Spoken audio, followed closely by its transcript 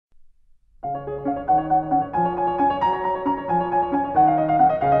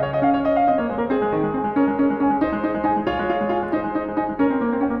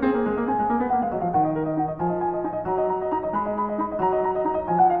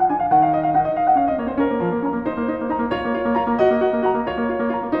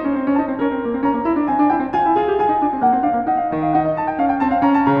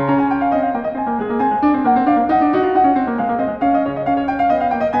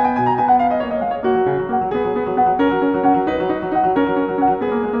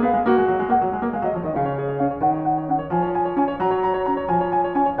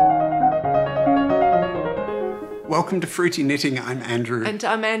welcome to Fruity Knitting. I'm Andrew. And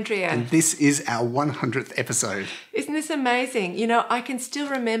I'm Andrea. And this is our 100th episode. Isn't this amazing? You know, I can still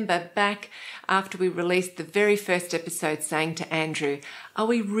remember back after we released the very first episode saying to Andrew, are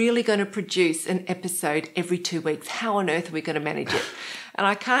we really going to produce an episode every 2 weeks? How on earth are we going to manage it? And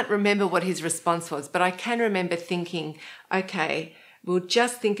I can't remember what his response was, but I can remember thinking, okay, we'll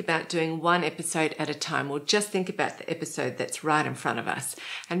just think about doing one episode at a time. We'll just think about the episode that's right in front of us.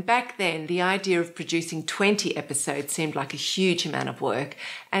 And back then, the idea of producing 20 episodes seemed like a huge amount of work.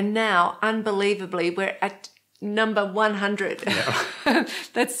 And now, unbelievably, we're at number 100. Yeah.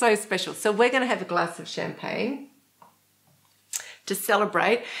 That's so special. So we're going to have a glass of champagne to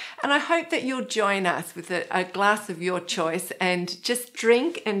celebrate. And I hope that you'll join us with a glass of your choice and just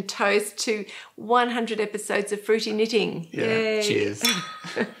drink and toast to 100 episodes of Fruity Knitting. Yeah, Yay. Cheers.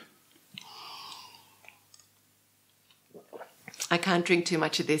 I can't drink too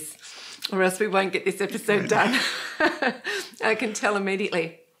much of this or else we won't get this episode done. I can tell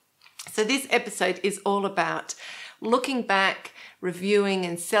immediately. So this episode is all about looking back, reviewing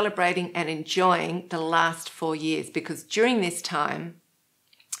and celebrating and enjoying the last 4 years, because during this time,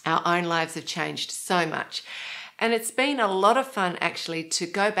 our own lives have changed so much. And it's been a lot of fun actually to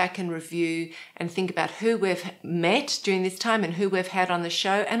go back and review and think about who we've met during this time and who we've had on the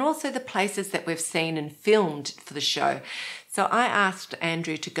show, and also the places that we've seen and filmed for the show. So I asked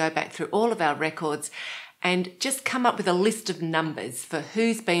Andrew to go back through all of our records and just come up with a list of numbers for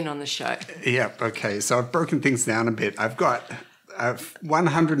who's been on the show. Yeah, okay. So I've broken things down a bit. I've got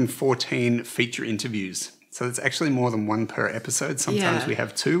 114 feature interviews. So it's actually more than one per episode. Sometimes we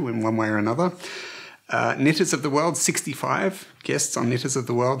have two in one way or another. Knitters of the World, 65 guests on Knitters of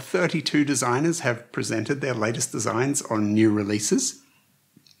the World. 32 designers have presented their latest designs on new releases.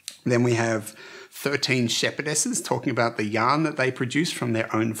 Then we have 13 shepherdesses talking about the yarn that they produce from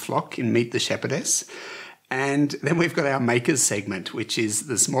their own flock in Meet the Shepherdess. And then we've got our Makers segment, which is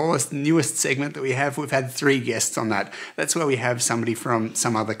the smallest, newest segment that we have. We've had 3 guests on that. That's where we have somebody from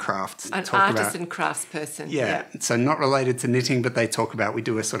some other craft. An artist and crafts person. Yeah, so not related to knitting, but they talk about, we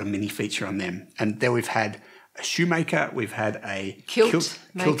do a sort of mini feature on them. And then we've had a shoemaker, we've had a quilt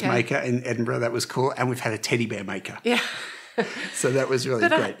maker in Edinburgh. That was cool. And we've had a teddy bear maker. Yeah. So that was really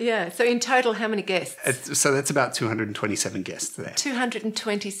great. Yeah. So in total, how many guests? So that's about 227 guests there.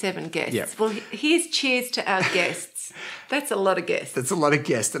 227 guests. Yep. Well, here's cheers to our guests. That's a lot of guests. That's a lot of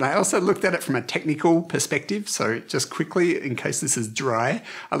guests. And I also looked at it from a technical perspective. So just quickly, in case this is dry,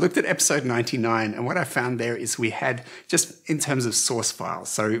 I looked at episode 99. And what I found there is we had, just in terms of source files,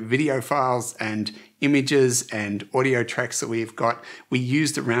 so video files and images and audio tracks that we've got, we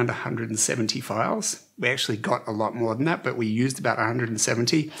used around 170 files. We actually got a lot more than that, but we used about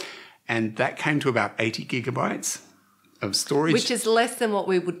 170. And that came to about 80 gigabytes of storage. Which is less than what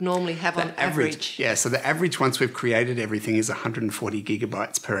we would normally have on average. Yeah, so the average once we've created everything is 140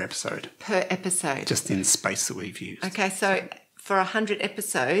 gigabytes per episode. Per episode. Just in space that we've used. Okay, so for 100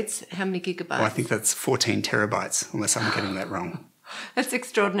 episodes, how many gigabytes? Well, I think that's 14 terabytes, unless I'm getting that wrong. That's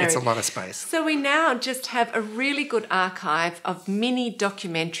extraordinary. It's a lot of space. So we now just have a really good archive of mini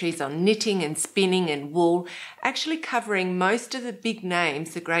documentaries on knitting and spinning and wool, actually covering most of the big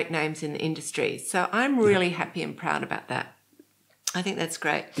names, the great names in the industry. So I'm really happy and proud about that. I think that's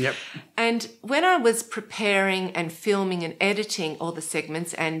great. Yep. And when I was preparing and filming and editing all the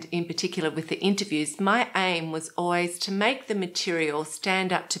segments, and in particular with the interviews, my aim was always to make the material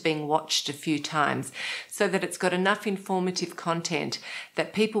stand up to being watched a few times so that it's got enough informative content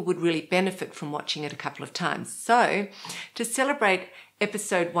that people would really benefit from watching it a couple of times. So to celebrate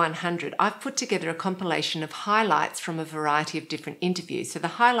episode 100, I've put together a compilation of highlights from a variety of different interviews. So the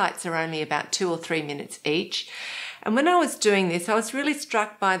highlights are only about 2 or 3 minutes each. And when I was doing this, I was really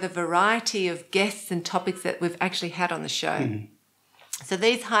struck by the variety of guests and topics that we've actually had on the show. Mm. So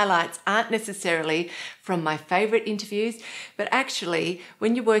these highlights aren't necessarily from my favourite interviews, but actually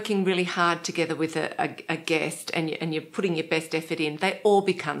when you're working really hard together with a guest and you're putting your best effort in, they all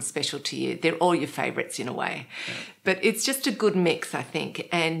become special to you. They're all your favourites in a way. Yeah. But it's just a good mix, I think.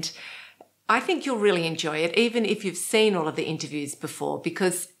 And I think you'll really enjoy it, even if you've seen all of the interviews before,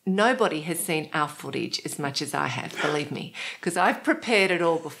 because nobody has seen our footage as much as I have, believe me, because I've prepared it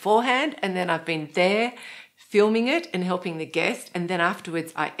all beforehand and then I've been there filming it and helping the guest, and then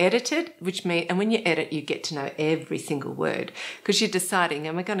afterwards I edit it, and when you edit, you get to know every single word, because you're deciding,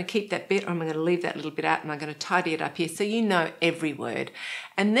 am I going to keep that bit or am I going to leave that little bit out? Am I going to tidy it up here? So you know every word.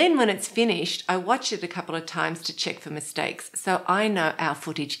 And then when it's finished, I watch it a couple of times to check for mistakes. So I know our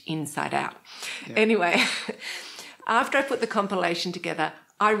footage inside out. Yeah. Anyway, after I put the compilation together,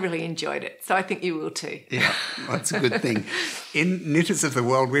 I really enjoyed it, so I think you will too. Yeah, that's a good thing. In Knitters of the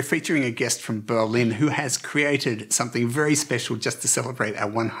World, we're featuring a guest from Berlin who has created something very special just to celebrate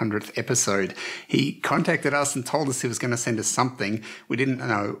our 100th episode. He contacted us and told us he was going to send us something. We didn't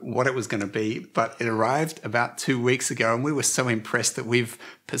know what it was going to be, but it arrived about 2 weeks ago, and we were so impressed that we've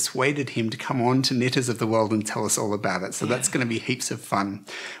persuaded him to come on to Knitters of the World and tell us all about it. So that's going to be heaps of fun.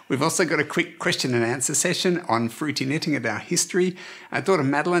 We've also got a quick question and answer session on fruity knitting and our history. Our daughter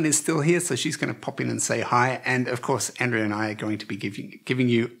Madeline is still here, so she's going to pop in and say hi. And of course, Andrea and I are going to be giving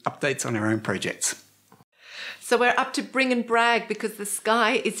you updates on our own projects. So we're up to bring and brag because the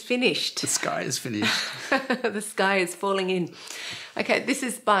sky is finished. The sky is finished. The sky is falling in. Okay, this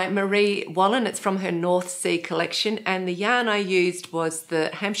is by Marie Wallen. It's from her North Sea collection, and the yarn I used was the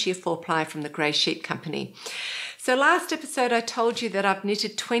Hampshire 4-ply from the Grey Sheep Company. So last episode I told you that I've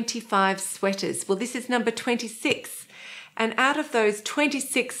knitted 25 sweaters. Well, this is number 26. And out of those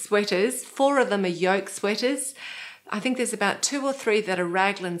 26 sweaters, 4 of them are yoke sweaters. I think there's about 2 or 3 that are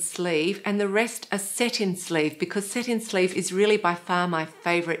raglan sleeve, and the rest are set-in sleeve, because set-in sleeve is really by far my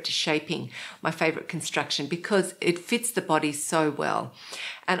favourite shaping, my favourite construction, because it fits the body so well.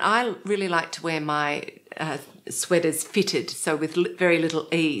 And I really like to wear my sweaters fitted, so with very little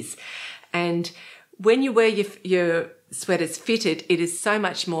ease. And when you wear your sweaters fitted, it is so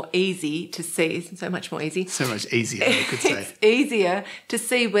much more easy to see. So much more easy. So much easier, you could say. It's easier to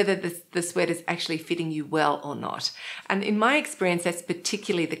see whether the sweater's actually fitting you well or not. And in my experience, that's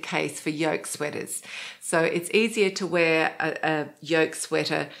particularly the case for yoke sweaters. So it's easier to wear a yoke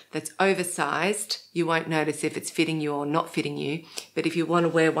sweater that's oversized. You won't notice if it's fitting you or not fitting you. But if you want to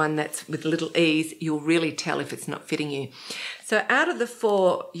wear one that's with little ease, you'll really tell if it's not fitting you. So out of the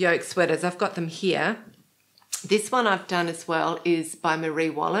 4 yoke sweaters, I've got them here. This one I've done as well is by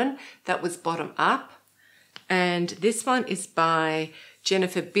Marie Wallen. That was bottom up. And this one is by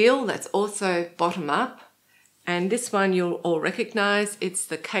Jennifer Beale. That's also bottom up. And this one you'll all recognise. It's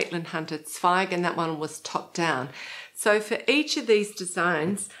the Caitlin Hunter Zweig, and that one was top down. So for each of these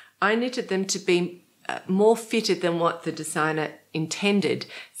designs, I knitted them to be more fitted than what the designer intended.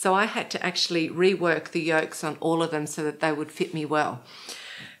 So I had to actually rework the yokes on all of them so that they would fit me well.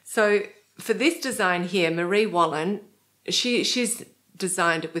 So for this design here, Marie Wallen, she's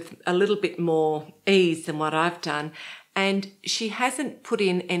designed it with a little bit more ease than what I've done, and she hasn't put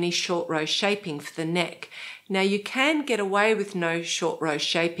in any short row shaping for the neck. Now, you can get away with no short row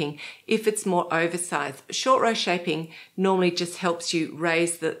shaping if it's more oversized. Short row shaping normally just helps you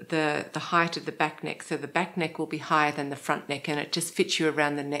raise the height of the back neck, so the back neck will be higher than the front neck, and it just fits you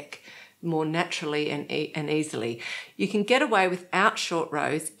around the neck more naturally and easily. You can get away without short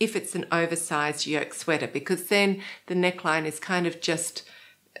rows if it's an oversized yoke sweater, because then the neckline is kind of just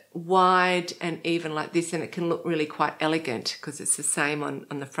wide and even like this, and it can look really quite elegant because it's the same on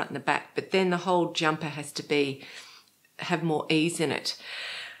the front and the back. But then the whole jumper has to have more ease in it.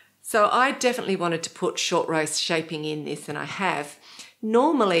 So I definitely wanted to put short row shaping in this, and I have.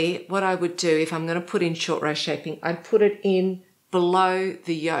 Normally what I would do if I'm going to put in short row shaping, I'd put it in below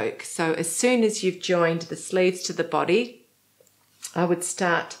the yoke. So as soon as you've joined the sleeves to the body, I would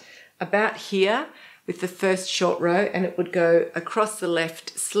start about here with the first short row, and it would go across the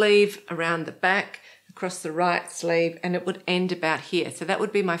left sleeve, around the back, across the right sleeve, and it would end about here. So that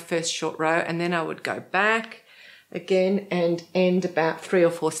would be my first short row, and then I would go back again and end about 3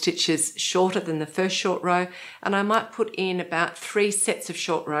 or 4 stitches shorter than the first short row, and I might put in about 3 sets of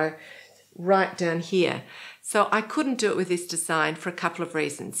short row right down here. So I couldn't do it with this design for a couple of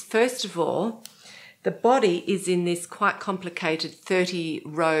reasons. First of all, the body is in this quite complicated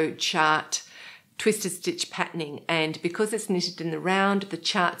 30-row chart twisted stitch patterning, and because it's knitted in the round, the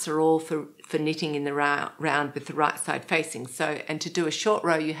charts are all for knitting in the round with the right side facing. So, and to do a short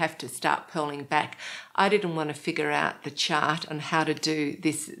row, you have to start purling back. I didn't want to figure out the chart on how to do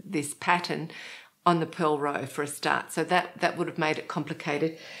this pattern on the purl row for a start. So that would have made it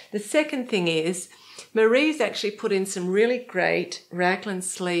complicated. The second thing is, Marie's actually put in some really great raglan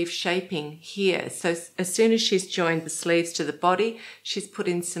sleeve shaping here. So as soon as she's joined the sleeves to the body, she's put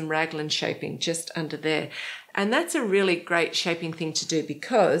in some raglan shaping just under there. And that's a really great shaping thing to do,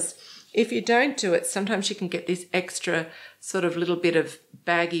 because if you don't do it, sometimes you can get this extra sort of little bit of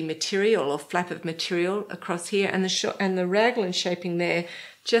baggy material or flap of material across here, and the raglan shaping there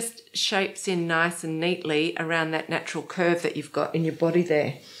just shapes in nice and neatly around that natural curve that you've got in your body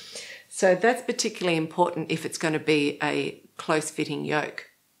there. So that's particularly important if it's going to be a close-fitting yoke.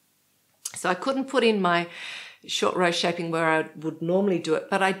 So I couldn't put in my short row shaping where I would normally do it,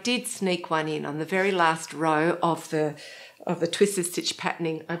 but I did sneak one in on the very last row of the twisted stitch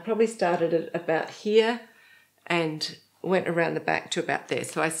patterning. I probably started at about here and went around the back to about there.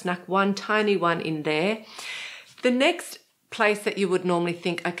 So I snuck one tiny one in there. The next place that you would normally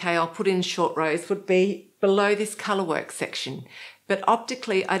think, okay, I'll put in short rows, would be below this colourwork section. But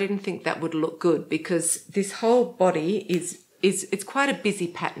optically, I didn't think that would look good because this whole body it's quite a busy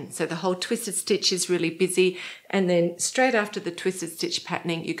pattern. So the whole twisted stitch is really busy. And then straight after the twisted stitch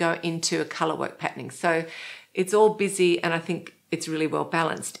patterning, you go into a colourwork patterning. So it's all busy, and I think it's really well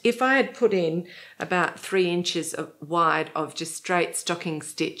balanced. If I had put in about 3 inches wide of just straight stocking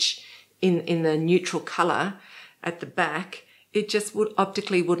stitch in the neutral colour at the back, it just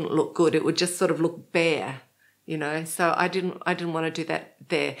optically wouldn't look good. It would just sort of look bare, you know. So I didn't want to do that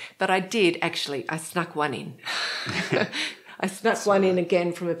there. But I did actually. I snuck one in. I snuck one in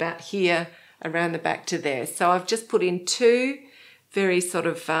again from about here around the back to there. So I've just put in 2 very sort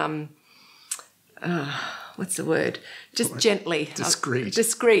of what's the word? Just gently.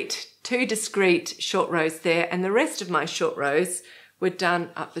 Discreet. 2 discreet short rows there, and the rest of my short rows were done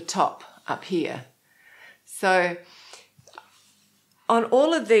up the top, up here. So on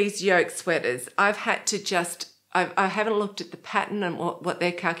all of these yoke sweaters, I've had to just, I haven't looked at the pattern and what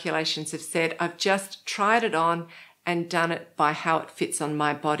their calculations have said. I've just tried it on and done it by how it fits on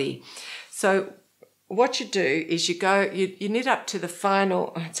my body. So what you do is you knit up to the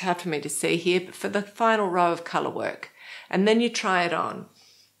final, it's hard for me to see here, but for the final row of colour work, and then you try it on.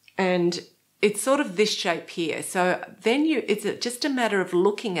 And it's sort of this shape here. So then it's just a matter of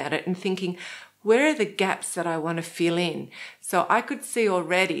looking at it and thinking, where are the gaps that I want to fill in? So I could see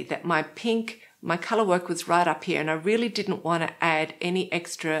already that my colour work was right up here, and I really didn't want to add any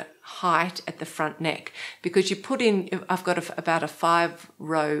extra height at the front neck because you put in, I've got about a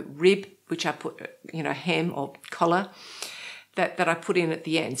 5-row rib, which I put, hem or collar that I put in at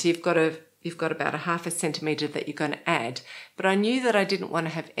the end. So you've got about a 0.5 centimetre that you're going to add. But I knew that I didn't want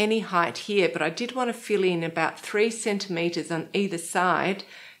to have any height here, but I did want to fill in about 3 centimetres on either side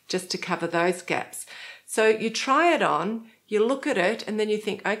just to cover those gaps. So you try it on, you look at it, and then you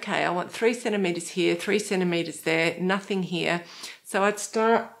think, okay, I want 3 centimetres here, 3 centimetres there, nothing here. So I'd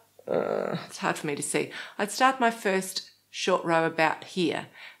start, it's hard for me to see, I'd start my first short row about here,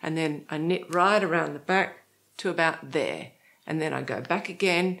 and then I knit right around the back to about there. And then I go back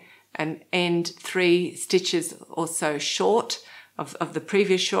again and end 3 stitches or so short of the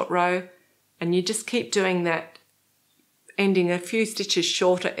previous short row. And you just keep doing that, ending a few stitches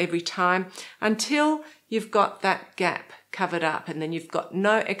shorter every time until you've got that gap covered up, and then you've got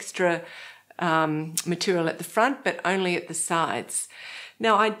no extra material at the front but only at the sides.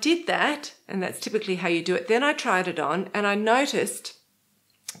 Now I did that, and that's typically how you do it. Then I tried it on and I noticed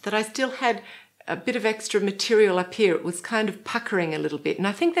that I still had a bit of extra material up here. It was kind of puckering a little bit, and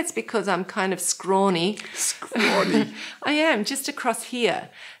I think that's because I'm kind of scrawny. Scrawny. I am, just across here.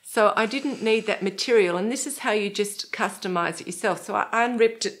 So I didn't need that material, and this is how you just customize it yourself. So I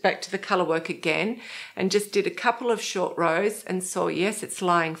unripped it back to the colour work again and just did a couple of short rows and saw, yes, it's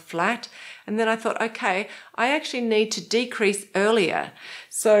lying flat. And then I thought, okay, I actually need to decrease earlier.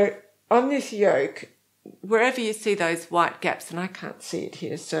 So on this yoke, wherever you see those white gaps, and I can't see it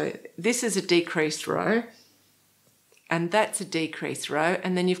here, so this is a decreased row, and that's a decreased row,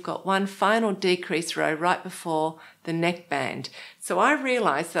 and then you've got one final decreased row right before the neckband. So I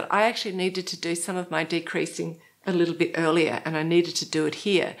realised that I actually needed to do some of my decreasing a little bit earlier, and I needed to do it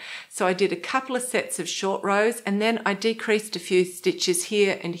here. So I did a couple of sets of short rows, and then I decreased a few stitches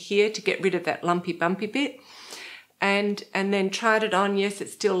here and here to get rid of that lumpy bumpy bit, and then tried it on. Yes,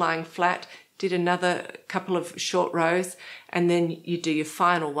 it's still lying flat. Did another couple of short rows, and then you do your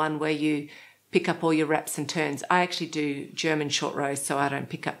final one where you pick up all your wraps and turns. I actually do German short rows, so I don't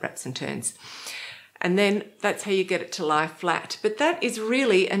pick up wraps and turns. And then that's how you get it to lie flat. But that is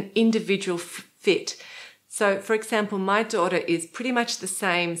really an individual fit. So, for example, my daughter is pretty much the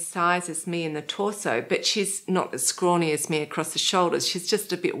same size as me in the torso, but she's not as scrawny as me across the shoulders. She's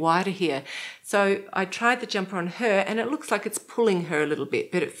just a bit wider here. So I tried the jumper on her, and it looks like it's pulling her a little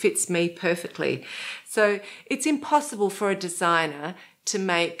bit, but it fits me perfectly. So it's impossible for a designer to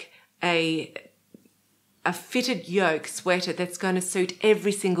make a fitted yoke sweater that's going to suit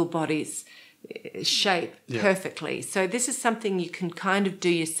every single body's shape perfectly. So this is something you can kind of do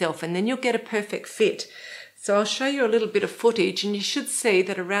yourself, and then you'll get a perfect fit. So I'll show you a little bit of footage, and you should see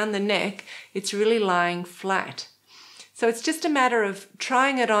that around the neck, it's really lying flat. So it's just a matter of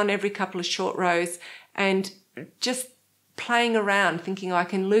trying it on every couple of short rows and just playing around, thinking, oh, I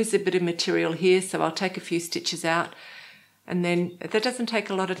can lose a bit of material here, so I'll take a few stitches out. And then that doesn't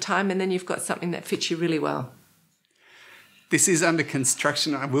take a lot of time, and then you've got something that fits you really well. This is under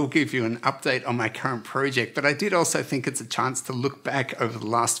construction. I will give you an update on my current project, but I did also think it's a chance to look back over the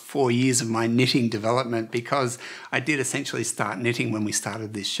last 4 years of my knitting development, because I did essentially start knitting when we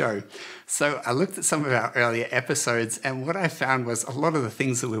started this show. So I looked at some of our earlier episodes, and what I found was a lot of the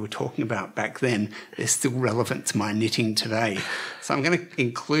things that we were talking about back then, they're still relevant to my knitting today. So I'm going to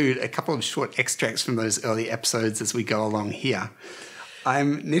include a couple of short extracts from those early episodes as we go along here.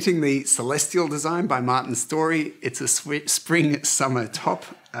 I'm knitting the Celestial design by Martin Story. It's a spring-summer top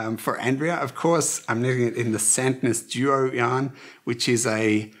for Andrea, of course. I'm knitting it in the Sandness Duo yarn, which is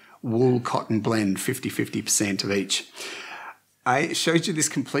a wool-cotton blend, 50-50% of each. I showed you this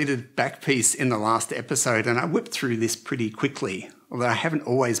completed back piece in the last episode, and I whipped through this pretty quickly, although I haven't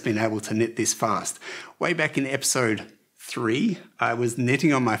always been able to knit this fast. Way back in episode 3, I was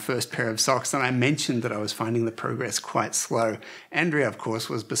knitting on my first pair of socks, and I mentioned that I was finding the progress quite slow. Andrea, of course,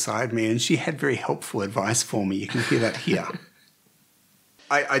 was beside me, and she had very helpful advice for me. You can hear that here.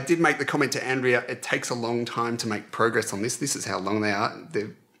 I did make the comment to Andrea, it takes a long time to make progress on this. This is how long they are.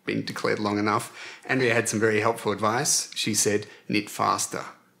 They've been declared long enough. Andrea had some very helpful advice. She said, knit faster.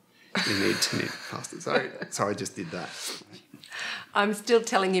 You need to knit faster. So I just did that. I'm still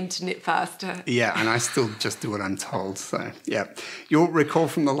telling him to knit faster. Yeah, and I still just do what I'm told. So, yeah. You'll recall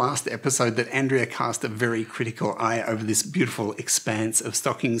from the last episode that Andrea cast a very critical eye over this beautiful expanse of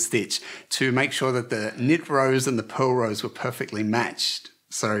stocking stitch to make sure that the knit rows and the purl rows were perfectly matched.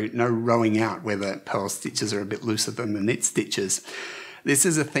 So no rowing out where the purl stitches are a bit looser than the knit stitches. This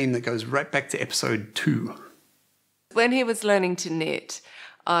is a theme that goes right back to episode 2. When he was learning to knit,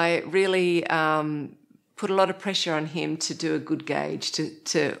 I really put a lot of pressure on him to do a good gauge, to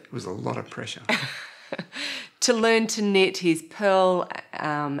It was a lot of pressure. to learn to knit his purl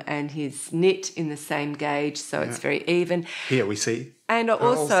and his knit in the same gauge, so it's very even. Here we see and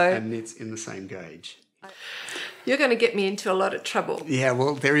purls also and knits in the same gauge. You're going to get me into a lot of trouble. Yeah,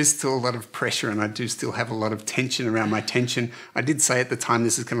 well, there is still a lot of pressure, and I do still have a lot of tension around my tension. I did say at the time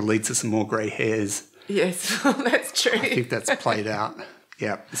this is going to lead to some more grey hairs. Yes, well, that's true. I think that's played out.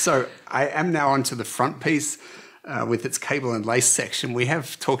 Yeah. So I am now onto the front piece with its cable and lace section. We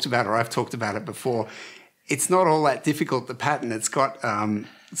have talked about, or I've talked about it before. It's not all that difficult, the pattern. It's got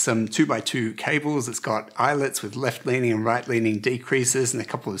some 2x2 cables. It's got eyelets with left-leaning and right-leaning decreases and a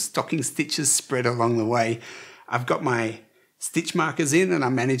couple of stocking stitches spread along the way. I've got my stitch markers in, and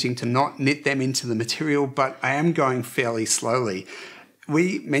I'm managing to not knit them into the material, but I am going fairly slowly.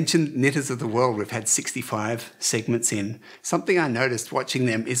 We mentioned Knitters of the World. We've had 65 segments in. Something I noticed watching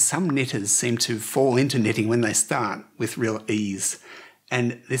them is some knitters seem to fall into knitting when they start with real ease.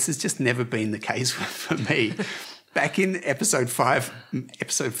 And this has just never been the case for me. Back in episode 5,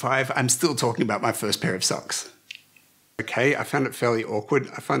 I'm still talking about my first pair of socks. Okay, I found it fairly awkward.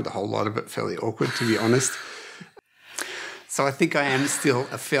 I find the whole lot of it fairly awkward, to be honest. So I think I am still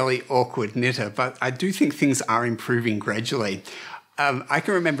a fairly awkward knitter, but I do think things are improving gradually. I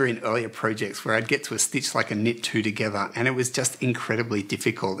can remember in earlier projects where I'd get to a stitch like a knit 2 together, and it was just incredibly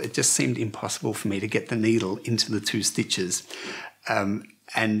difficult. It just seemed impossible for me to get the needle into the 2 stitches. And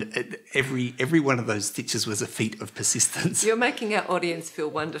every one of those stitches was a feat of persistence. You're making our audience feel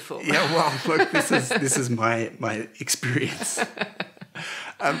wonderful. Yeah, well, look, this is my experience.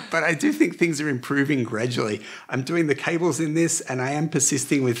 But I do think things are improving gradually. I'm doing the cables in this, and I am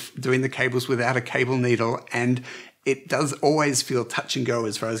persisting with doing the cables without a cable needle, and it does always feel touch and go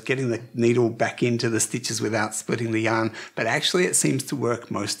as far as getting the needle back into the stitches without splitting the yarn. But actually it seems to work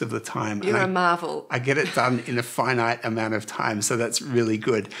most of the time. You're a marvel. I get it done in a finite amount of time, so that's really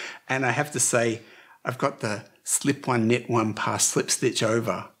good. And I have to say, I've got the slip one, knit one, pass slip stitch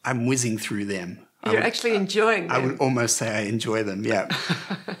over. I'm whizzing through them. You're actually enjoying them. I would almost say I enjoy them, yeah.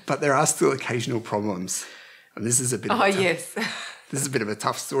 But there are still occasional problems. And this is a bit yes. This is a bit of a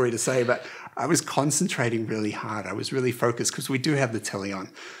tough story to say, but I was concentrating really hard. I was really focused because we do have the telly on.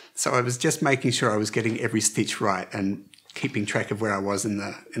 So I was just making sure I was getting every stitch right and keeping track of where I was in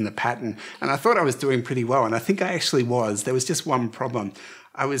the pattern. And I thought I was doing pretty well, and I think I actually was. There was just one problem.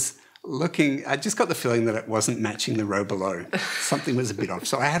 I just got the feeling that it wasn't matching the row below. Something was a bit off.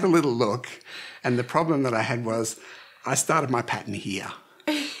 So I had a little look, and the problem that I had was I started my pattern here.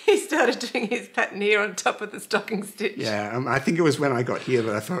 He started doing his pattern here on top of the stocking stitch. Yeah, I think it was when I got here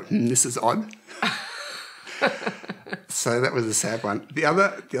that I thought, this is odd. So that was a sad one. The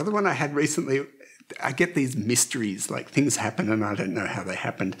other one I had recently, I get these mysteries, like things happen and I don't know how they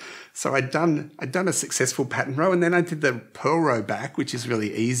happened. So I'd done a successful pattern row, and then I did the purl row back, which is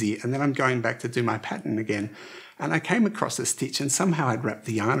really easy, and then I'm going back to do my pattern again. And I came across a stitch, and somehow I'd wrapped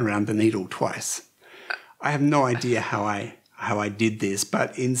the yarn around the needle twice. I have no idea how I did this,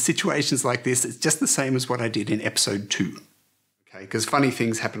 but in situations like this, it's just the same as what I did in episode 2. Okay, because funny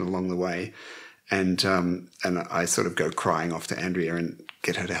things happen along the way, and I sort of go crying off to Andrea and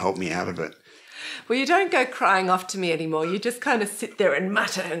get her to help me out of it. Well, you don't go crying off to me anymore. You just kind of sit there and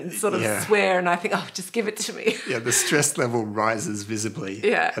mutter and sort of swear, and I think, oh, just give it to me. Yeah, the stress level rises visibly,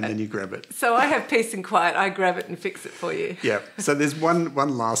 and then you grab it. So I have peace and quiet. I grab it and fix it for you. Yeah, so there's one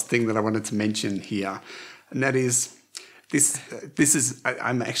last thing that I wanted to mention here, and that is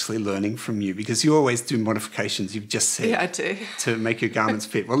I'm actually learning from you, because you always do modifications, you've just said. Yeah, I do. To make your garments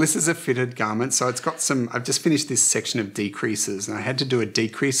fit. Well, this is a fitted garment, so it's got I've just finished this section of decreases, and I had to do a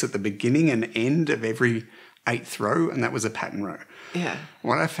decrease at the beginning and end of every 8th row, and that was a pattern row. Yeah.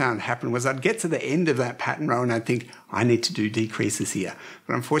 What I found happened was I'd get to the end of that pattern row and I'd think, I need to do decreases here.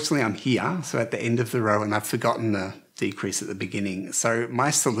 But unfortunately, I'm here, so at the end of the row, and I've forgotten the decrease at the beginning. So my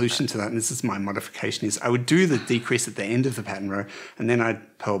solution to that, and this is my modification, is I would do the decrease at the end of the pattern row, and then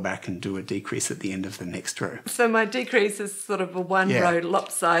I'd purl back and do a decrease at the end of the next row. So my decrease is sort of a row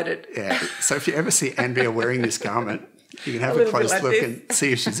lopsided. Yeah. So if you ever see Andrea wearing this garment, you can have a close look and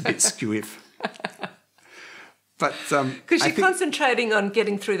see if she's a bit skewiff. But because you're concentrating on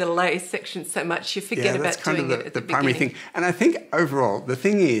getting through the lace section so much, you forget about doing it at the primary beginning. thing. And I think overall, the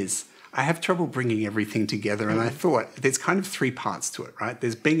thing is, I have trouble bringing everything together, and I thought there's kind of 3 parts to it, right?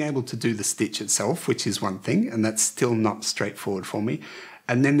 There's being able to do the stitch itself, which is one thing, and that's still not straightforward for me.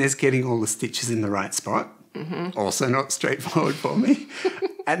 And then there's getting all the stitches in the right spot, also not straightforward for me.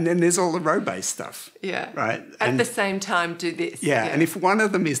 And then there's all the row-based stuff. Yeah. Right? At the same time, do this. Yeah, and if one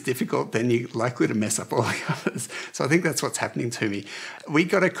of them is difficult, then you're likely to mess up all the others. So I think that's what's happening to me. We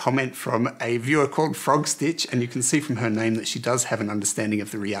got a comment from a viewer called Frog Stitch, and you can see from her name that she does have an understanding of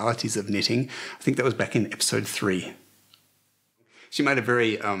the realities of knitting. I think that was back in episode 3. She made a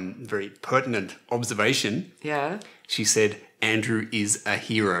very pertinent observation. Yeah. She said, Andrew is a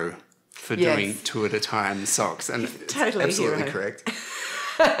hero for doing 2 at a time socks. And totally it's absolutely correct.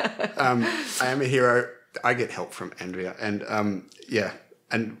 I am a hero. I get help from Andrea, and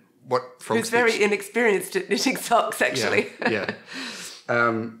and what Frog Who's very inexperienced at knitting socks, actually. Yeah.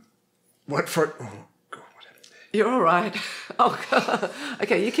 What Frog? Oh God, what happened there? You're all right. Oh God.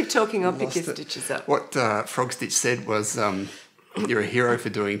 Okay, you keep talking. I'll pick your stitches up. What Frog Stitch said was, "You're a hero for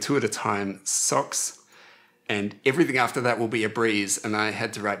doing 2 at a time socks, and everything after that will be a breeze." And I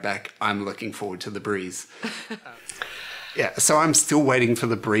had to write back, "I'm looking forward to the breeze." Yeah, so I'm still waiting for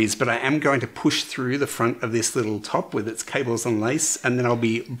the breeze, but I am going to push through the front of this little top with its cables and lace, and then I'll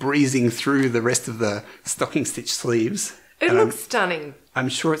be breezing through the rest of the stocking stitch sleeves. It looks stunning. I'm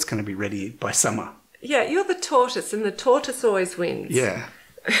sure it's going to be ready by summer. Yeah, you're the tortoise, and the tortoise always wins. Yeah.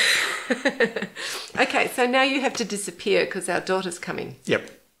 Okay, so now you have to disappear because our daughter's coming.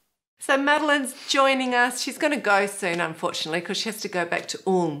 Yep. So Madeleine's joining us. She's going to go soon, unfortunately, because she has to go back to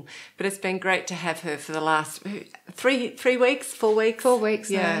Ulm. But it's been great to have her for the last 3 weeks, 4 weeks? 4 weeks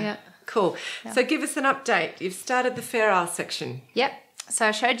now, yeah. Cool. Yeah. So give us an update. You've started the Fair Isle section. Yep. So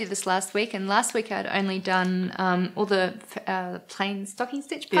I showed you this last week, and last week I'd only done all the plain stocking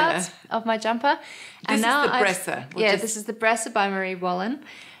stitch parts of my jumper. This is the Bresser. This is the Bresser by Marie Wallen.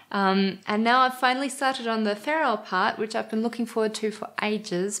 And now I've finally started on the Fair Isle part, which I've been looking forward to for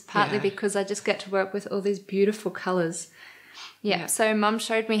ages, partly because I just get to work with all these beautiful colours. Yeah, so Mum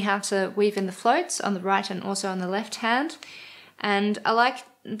showed me how to weave in the floats on the right and also on the left hand. And I like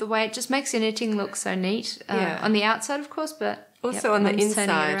the way it just makes your knitting look so neat. On the outside, of course, but also on the inside.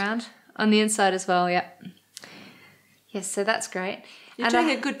 Turning it around. On the inside as well, yep. Yes, so that's great. You're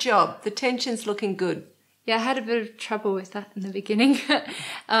doing a good job. The tension's looking good. Yeah, I had a bit of trouble with that in the beginning.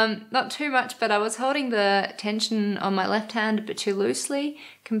 Not too much, but I was holding the tension on my left hand a bit too loosely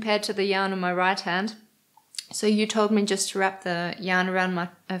compared to the yarn on my right hand. So you told me just to wrap the yarn around my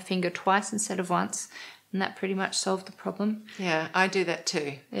finger twice instead of once, and that pretty much solved the problem. Yeah, I do that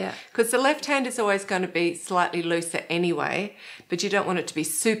too. Yeah. Because the left hand is always going to be slightly looser anyway, but you don't want it to be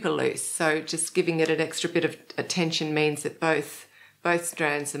super loose. So just giving it an extra bit of attention means that both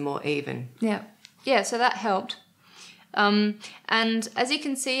strands are more even. Yeah. Yeah, so that helped. And as you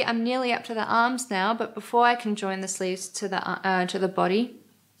can see, I'm nearly up to the arms now, but before I can join the sleeves to the body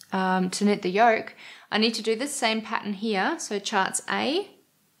to knit the yoke, I need to do this same pattern here. So charts A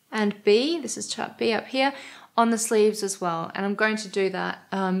and B, this is chart B up here, on the sleeves as well. And I'm going to do that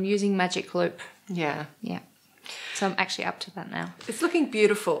using Magic Loop. Yeah. Yeah. So I'm actually up to that now. It's looking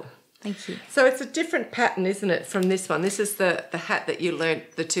beautiful. Thank you. So it's a different pattern, isn't it, from this one? This is the hat that you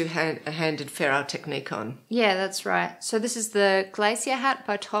learnt the two-handed Fair Isle technique on. Yeah, that's right. So this is the Glacier hat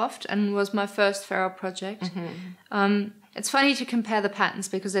by Toft and was my first Fair Isle project. Mm-hmm. It's funny to compare the patterns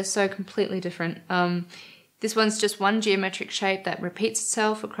because they're so completely different. This one's just one geometric shape that repeats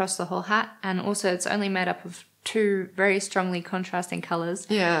itself across the whole hat, and also it's only made up of two very strongly contrasting colours.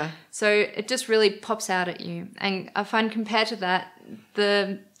 Yeah. So it just really pops out at you. And I find compared to that,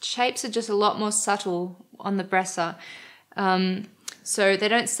 the shapes are just a lot more subtle on the Bresser. So they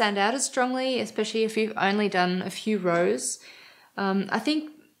don't stand out as strongly, especially if you've only done a few rows. I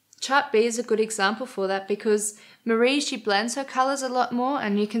think chart B is a good example for that because Marie, she blends her colours a lot more,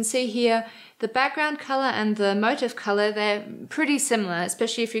 and you can see here the background colour and the motif colour, they're pretty similar,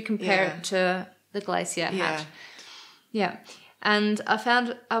 especially if you compare it to the glacier hat. Yeah. And I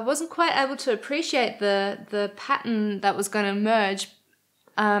found I wasn't quite able to appreciate the pattern that was going to emerge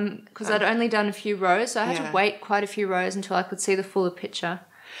because I'd only done a few rows, so I had to wait quite a few rows until I could see the fuller picture.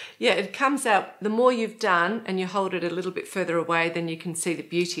 Yeah, it comes out, the more you've done and you hold it a little bit further away, then you can see the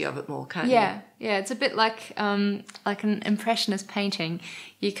beauty of it more, can't you? Yeah, it's a bit like an impressionist painting.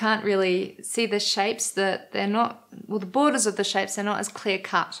 You can't really see the shapes, that they're not, well, the borders of the shapes, they're not as clear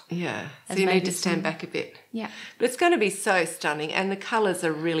cut. Yeah, so you need to stand back a bit. Yeah. But it's going to be so stunning, and the colours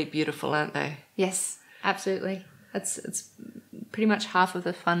are really beautiful, aren't they? Yes, absolutely. It's pretty much half of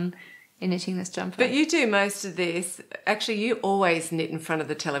the fun in knitting this jumper. But you do most of this. Actually, you always knit in front of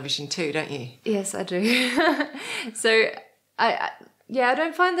the television too, don't you? Yes, I do. So, I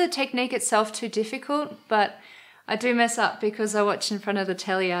don't find the technique itself too difficult, but I do mess up because I watch in front of the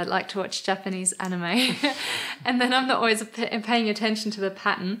telly. I like to watch Japanese anime, and then I'm not always paying attention to the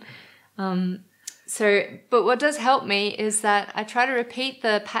pattern. But what does help me is that I try to repeat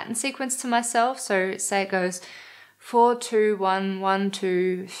the pattern sequence to myself. So say it goes 4, 2, 1, 1,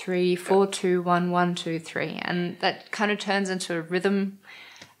 2, 3, 4, 2, 1, 1, 2, 3. And that kind of turns into a rhythm,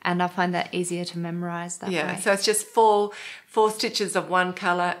 and I find that easier to memorize that way. Yeah, so it's just four stitches of one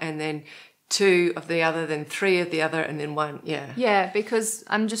colour and then 2 of the other, then 3 of the other, and then 1, Yeah, because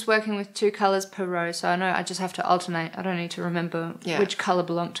I'm just working with 2 colours per row, so I know I just have to alternate. I don't need to remember which colour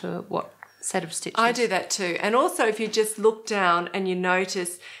belonged to what set of stitches. I do that too. And also if you just look down and you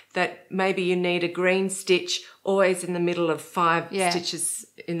notice that maybe you need a green stitch always in the middle of 5 stitches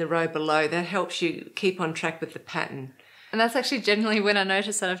in the row below, that helps you keep on track with the pattern. And that's actually generally when I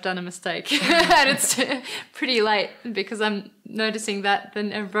notice that I've done a mistake. And it's pretty late because I'm noticing that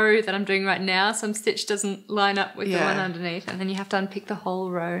the row that I'm doing right now, some stitch doesn't line up with the one underneath, and then you have to unpick the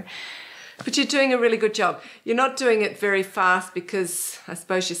whole row. But you're doing a really good job. You're not doing it very fast because I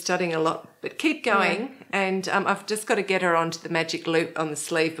suppose you're studying a lot, but keep going. And I've just got to get her onto the magic loop on the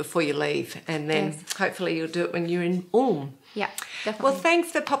sleeve before you leave, and then hopefully you'll do it when you're in Ulm. Yeah, definitely. Well,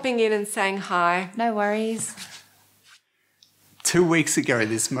 thanks for popping in and saying hi. No worries. 2 weeks ago,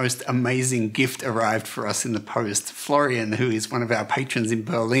 this most amazing gift arrived for us in the post. Florian, who is one of our patrons in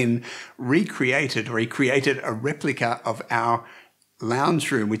Berlin, recreated a replica of our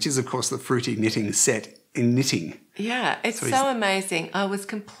lounge room, which is, of course, the Fruity knitting set in knitting. Yeah, it's so amazing. I was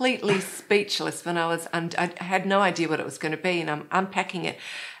completely speechless when I had no idea what it was going to be, and I'm unpacking it,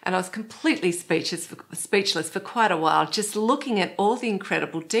 and I was completely speechless for quite a while, just looking at all the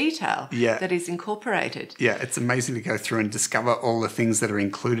incredible detail that is incorporated. Yeah, it's amazing to go through and discover all the things that are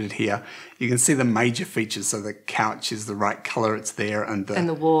included here. You can see the major features. So the couch is the right colour, it's there, and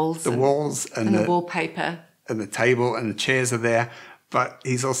the walls, and the wallpaper, and the table and the chairs are there. But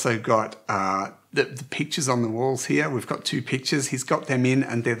he's also got the pictures on the walls here. We've got 2 pictures. He's got them in,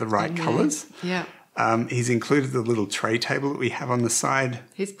 and they're the right colours. Yeah. He's included the little tray table that we have on the side.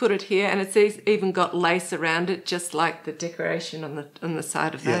 He's put it here, and it's even got lace around it, just like the decoration on the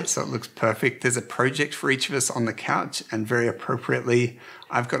side of that. Yeah, so it looks perfect. There's a project for each of us on the couch, and very appropriately,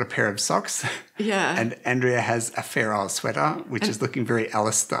 I've got a pair of socks. Yeah. And Andrea has a Fair Isle sweater, which is looking very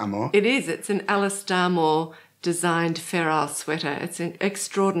Alice Starmore. It is. It's an Alice Starmore designed Fair Isle sweater. It's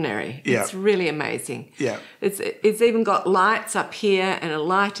extraordinary. Yeah. It's really amazing. Yeah. It's even got lights up here and a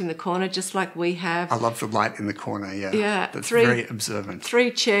light in the corner, just like we have. I love the light in the corner, yeah. Yeah. That's very observant.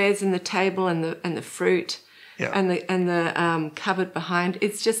 3 chairs and the table and the fruit. Yeah. And the cupboard behind.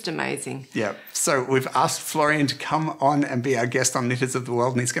 It's just amazing. Yeah. So we've asked Florian to come on and be our guest on Knitters of the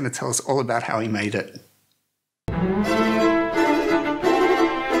World, and he's going to tell us all about how he made it.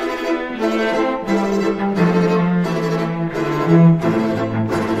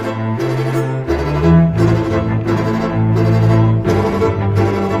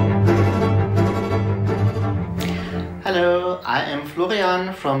 Hello, I am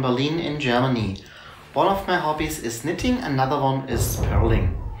Florian from Berlin in Germany. One of my hobbies is knitting, another one is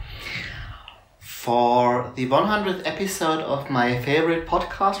purling. For the 100th episode of my favorite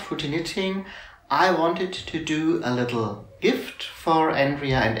podcast, Fruity Knitting, I wanted to do a little gift for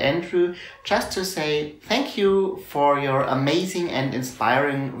Andrea and Andrew, just to say thank you for your amazing and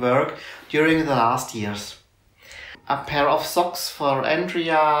inspiring work during the last years. A pair of socks for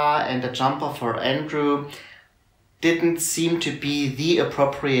Andrea and a jumper for Andrew. didn't seem to be the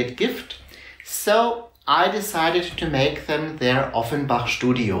appropriate gift, so I decided to make them their Offenbach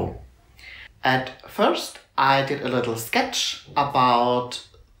studio. At first, I did a little sketch about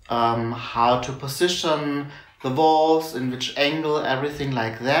how to position the walls, in which angle, everything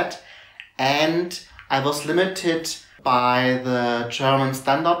like that. And I was limited by the German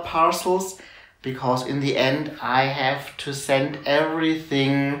standard parcels, because in the end I have to send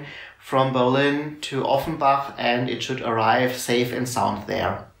everything from Berlin to Offenbach and it should arrive safe and sound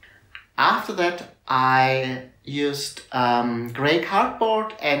there. After that, I used grey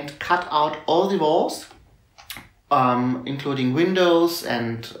cardboard and cut out all the walls, including windows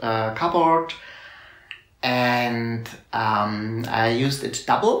and cupboard, and I used it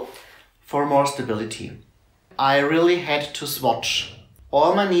double for more stability. I really had to swatch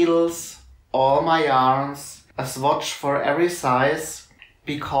all my needles, all my yarns, a swatch for every size,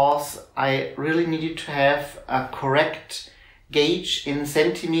 because I really needed to have a correct gauge in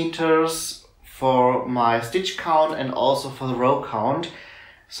centimeters for my stitch count and also for the row count.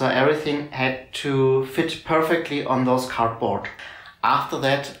 So everything had to fit perfectly on those cardboard. After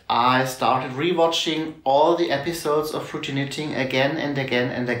that, I started rewatching all the episodes of Fruity Knitting again and again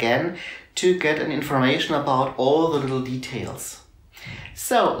and again to get an information about all the little details.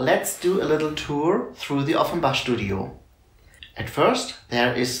 So let's do a little tour through the Offenbach studio. At first,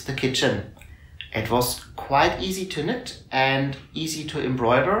 there is the kitchen. It was quite easy to knit and easy to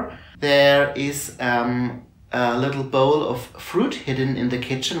embroider. There is a little bowl of fruit hidden in the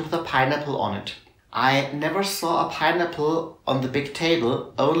kitchen with a pineapple on it. I never saw a pineapple on the big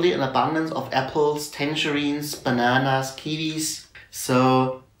table, only an abundance of apples, tangerines, bananas, kiwis.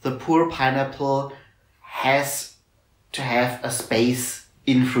 So the poor pineapple has to have a space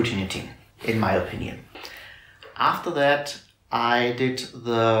in Fruity Knitting, in my opinion. After that, I did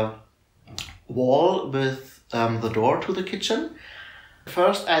the wall with the door to the kitchen.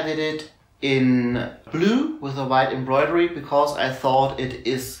 First, I did it in blue with a white embroidery because I thought it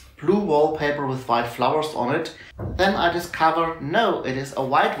is blue wallpaper with white flowers on it. Then I discovered, no, it is a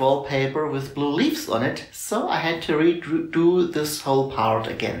white wallpaper with blue leaves on it, so I had to redo this whole part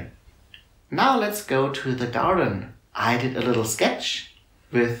again. Now let's go to the garden. I did a little sketch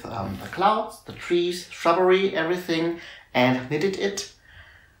with the clouds, the trees, shrubbery, everything, and knitted it.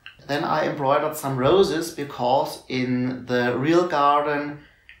 Then I embroidered some roses because in the real garden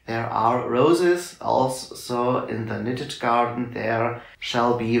there are roses, also in the knitted garden there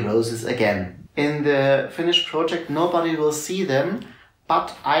shall be roses again. In the finished project nobody will see them,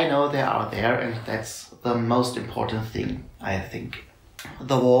 but I know they are there, and that's the most important thing, I think.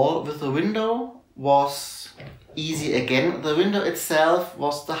 The wall with the window was easy again. The window itself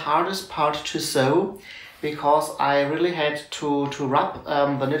was the hardest part to sew, because I really had to wrap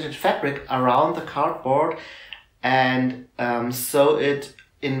the knitted fabric around the cardboard and sew it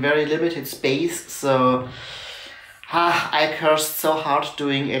in very limited space, so I cursed so hard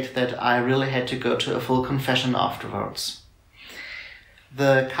doing it that I really had to go to a full confession afterwards.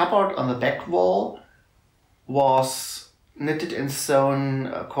 The cupboard on the back wall was knitted and sewn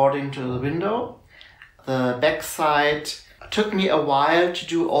according to the window. The back side took me a while to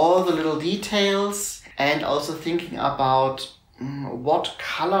do all the little details and also thinking about what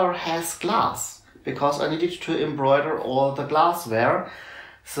color has glass, because I needed to embroider all the glassware.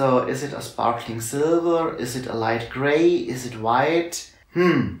 So is it a sparkling silver? Is it a light gray? Is it white?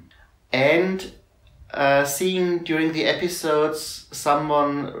 And seeing during the episodes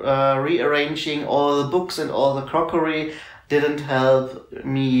someone rearranging all the books and all the crockery didn't help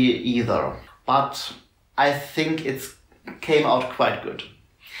me either. But I think it came out quite good.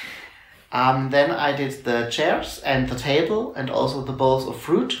 Then I did the chairs and the table and also the bowls of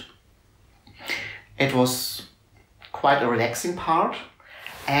fruit. It was quite a relaxing part.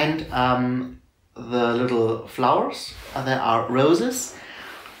 And the little flowers, there are roses.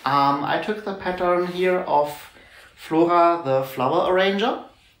 I took the pattern here of Flora the Flower Arranger,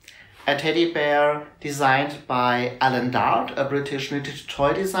 a teddy bear designed by Alan Dart, a British knitted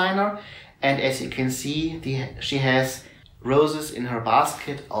toy designer. And as you can see, she has roses in her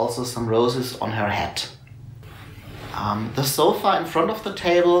basket, also some roses on her hat. The sofa in front of the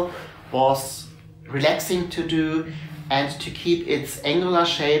table was relaxing to do, and to keep its angular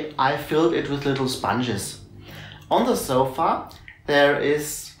shape, I filled it with little sponges. On the sofa, there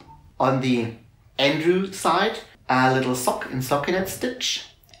is, on the Andrew side, a little sock in stockinette stitch,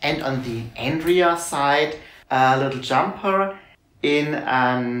 and on the Andrea side, a little jumper in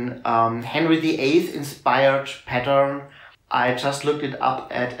an Henry VIII inspired pattern. I just looked it up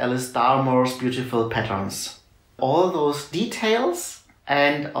at Alice Darmore's Beautiful Patterns. All those details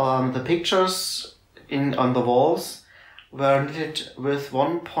and the pictures on the walls were knitted with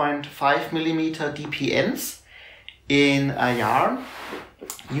 1.5 millimeter DPNs in a yarn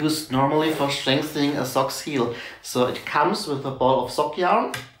used normally for strengthening a sock's heel. So it comes with a ball of sock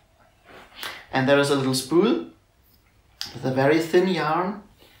yarn, and there is a little spool with a very thin yarn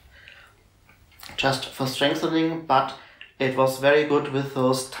just for strengthening, but it was very good with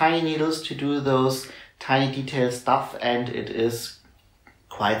those tiny needles to do those tiny detailed stuff, and it is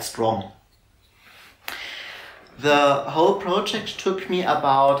quite strong. The whole project took me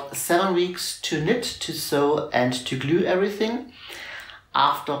about 7 weeks to knit, to sew and to glue everything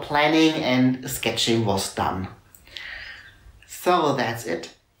after planning and sketching was done. So that's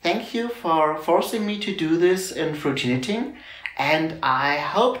it. Thank you for forcing me to do this in Fruity Knitting, and I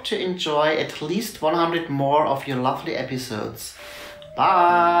hope to enjoy at least 100 more of your lovely episodes.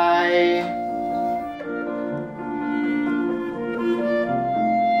 Bye!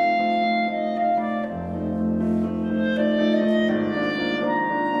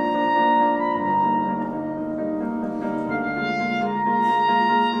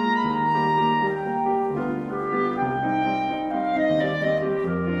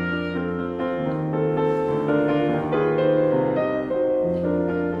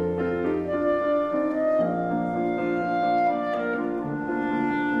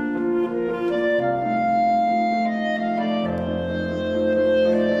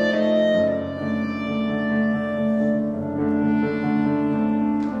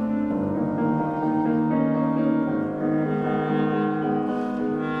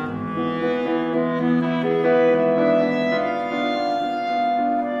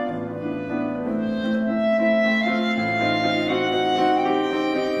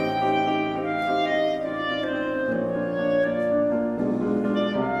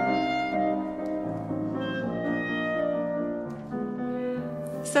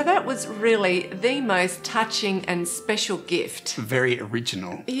 So that was really the most touching and special gift. Very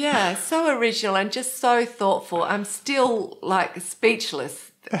original. Yeah, so original and just so thoughtful. I'm still like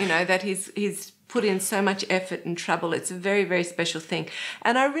speechless, that he's put in so much effort and trouble. It's a very, very special thing.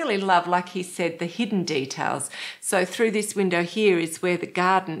 And I really love, like he said, the hidden details. So through this window here is where the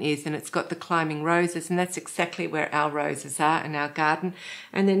garden is, and it's got the climbing roses, and that's exactly where our roses are in our garden.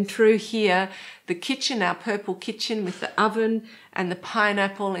 And then through here, the kitchen, our purple kitchen with the oven and the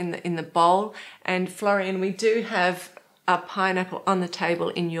pineapple in the bowl. And Florian, we do have a pineapple on the table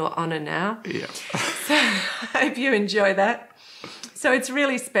in your honour now. Yeah. So I hope you enjoy that. So it's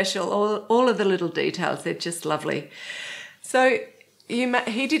really special, all of the little details, they're just lovely. So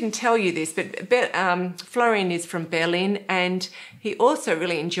he didn't tell you this, but Florian is from Berlin, and he also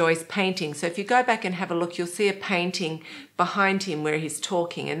really enjoys painting. So if you go back and have a look, you'll see a painting behind him where he's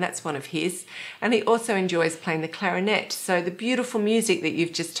talking, and that's one of his. And he also enjoys playing the clarinet. So the beautiful music that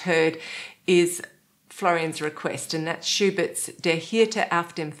you've just heard is Florian's request, and that's Schubert's Der Hirte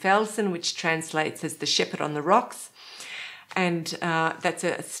auf dem Felsen, which translates as The Shepherd on the Rocks. And that's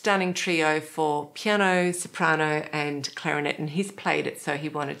a stunning trio for piano, soprano and clarinet, and he's played it, so he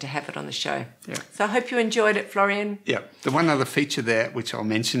wanted to have it on the show. Yeah. So I hope you enjoyed it, Florian. Yeah. The one other feature there, which I'll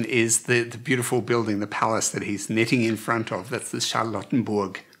mention, is the beautiful building, the palace that he's knitting in front of. That's the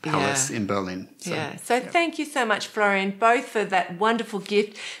Charlottenburg Palace in Berlin. So thank you so much, Florian, both for that wonderful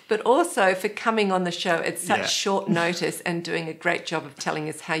gift, but also for coming on the show at such short notice and doing a great job of telling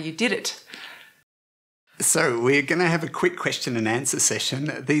us how you did it. So we're going to have a quick question and answer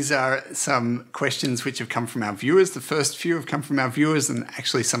session. These are some questions which have come from our viewers. The first few have come from our viewers, and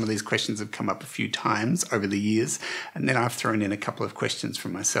actually some of these questions have come up a few times over the years. And then I've thrown in a couple of questions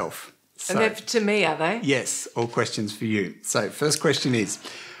from myself. So, and they're to me, are they? Yes, all questions for you. So first question is,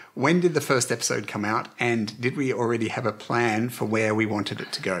 when did the first episode come out, and did we already have a plan for where we wanted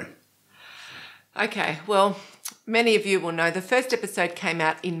it to go? Okay, well, many of you will know the first episode came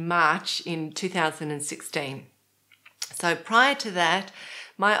out in March in 2016. So prior to that,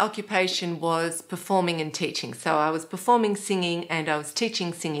 my occupation was performing and teaching. So I was performing singing and I was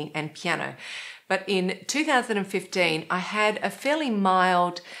teaching singing and piano. But in 2015, I had a fairly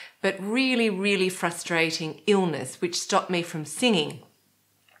mild but really, really frustrating illness which stopped me from singing.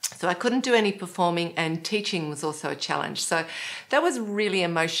 So I couldn't do any performing, and teaching was also a challenge. So that was really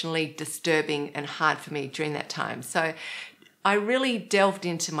emotionally disturbing and hard for me during that time. So I really delved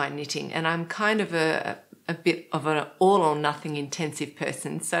into my knitting, and I'm kind of a bit of an all or nothing intensive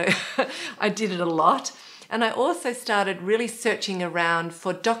person. So I did it a lot. And I also started really searching around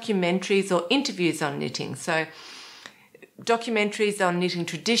for documentaries or interviews on knitting. So documentaries on knitting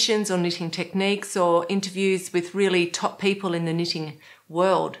traditions or knitting techniques, or interviews with really top people in the knitting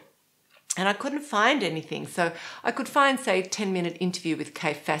world. And I couldn't find anything. So I could find, say, 10-minute interview with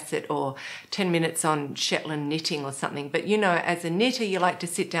Kay Fassett or 10 minutes on Shetland knitting or something. But, you know, as a knitter, you like to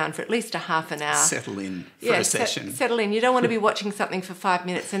sit down for at least a half an hour. Settle in for a session. Settle in. You don't want to be watching something for 5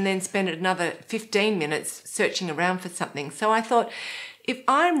 minutes and then spend another 15 minutes searching around for something. So I thought, if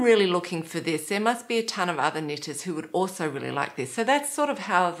I'm really looking for this, there must be a ton of other knitters who would also really like this. So that's sort of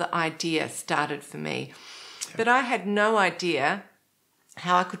how the idea started for me. Okay. But I had no idea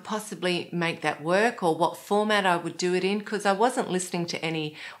how I could possibly make that work or what format I would do it in, because I wasn't listening to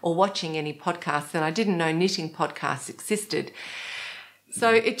any or watching any podcasts, and I didn't know knitting podcasts existed. So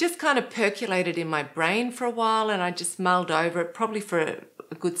it just kind of percolated in my brain for a while, and I just mulled over it probably for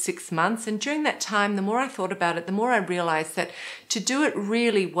a good 6 months. And during that time, the more I thought about it, the more I realised that to do it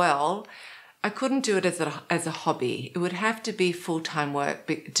really well, I couldn't do it as a hobby. It would have to be full-time work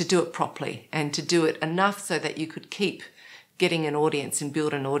to do it properly and to do it enough so that you could keep getting an audience and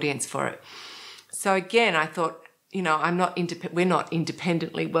build an audience for it. So again, I thought, you know, we're not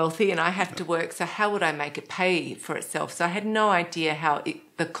independently wealthy, and I have to work. So how would I make it pay for itself? So I had no idea how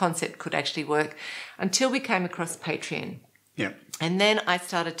the concept could actually work until we came across Patreon. Yeah. And then I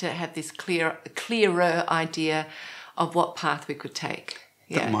started to have this clearer idea of what path we could take.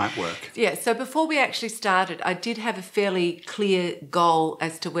 That might work. Yeah. So before we actually started, I did have a fairly clear goal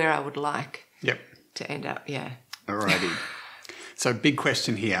as to where I would like to end up. Yeah. Alrighty. So big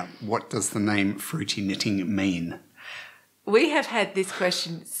question here. What does the name Fruity Knitting mean? We have had this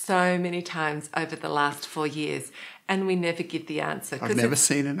question so many times over the last 4 years, and we never give the answer. I've never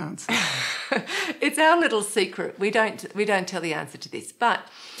seen an answer. It's our little secret. We don't tell the answer to this. But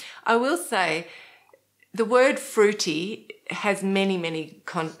I will say the word fruity has many, many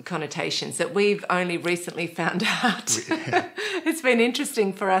connotations that we've only recently found out. Yeah. It's been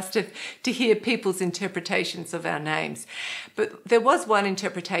interesting for us to hear people's interpretations of our names. But there was one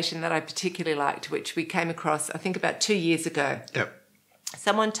interpretation that I particularly liked, which we came across, I think, about 2 years ago. Yep.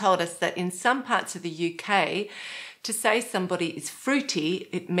 Someone told us that in some parts of the UK, to say somebody is fruity,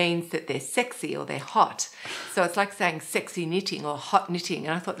 it means that they're sexy or they're hot. So it's like saying sexy knitting or hot knitting.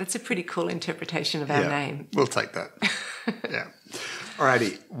 And I thought that's a pretty cool interpretation of our name. We'll take that. Yeah.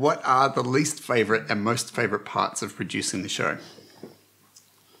 Alrighty. What are the least favourite and most favourite parts of producing the show?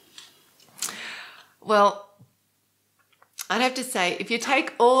 Well, I'd have to say, if you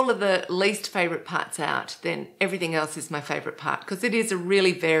take all of the least favourite parts out, then everything else is my favourite part, because it is a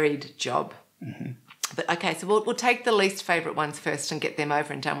really varied job. Mm-hmm. But okay, so we'll take the least favourite ones first and get them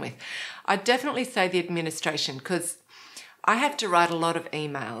over and done with. I'd definitely say the administration, because I have to write a lot of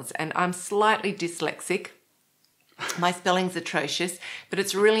emails and I'm slightly dyslexic. My spelling's atrocious, but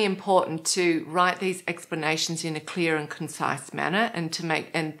it's really important to write these explanations in a clear and concise manner and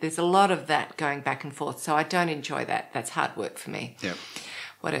there's a lot of that going back and forth. So I don't enjoy that. That's hard work for me. Yep.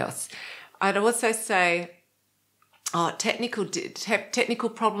 What else? I'd also say technical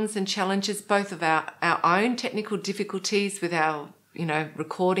problems and challenges, both of our own technical difficulties with our,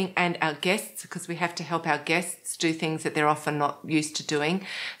 recording and our guests, because we have to help our guests do things that they're often not used to doing.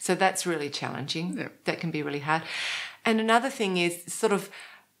 So that's really challenging. Yep. That can be really hard. And another thing is sort of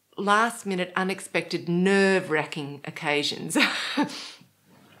last minute, unexpected, nerve-wracking occasions.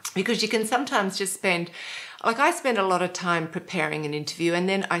 Because you can sometimes just I spend a lot of time preparing an interview, and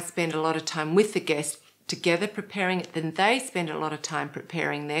then I spend a lot of time with the guest together preparing it, then they spend a lot of time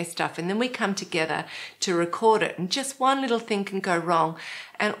preparing their stuff, and then we come together to record it, and just one little thing can go wrong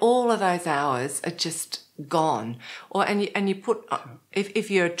and all of those hours are just gone. And you put,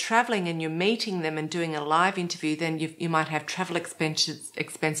 if you're traveling and you're meeting them and doing a live interview, then you might have travel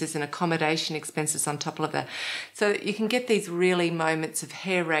expenses and accommodation expenses on top of that, so that you can get these really moments of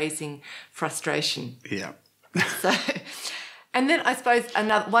hair-raising frustration. Yeah. So, and then I suppose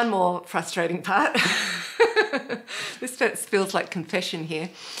one more frustrating part, this feels like confession here,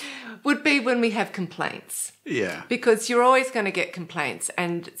 would be when we have complaints. Yeah. Because you're always going to get complaints,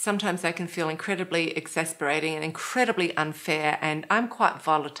 and sometimes they can feel incredibly exasperating and incredibly unfair, and I'm quite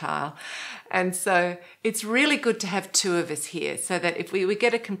volatile. And so it's really good to have two of us here, so that if we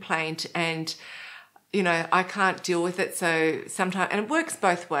get a complaint and I can't deal with it, so sometimes, and it works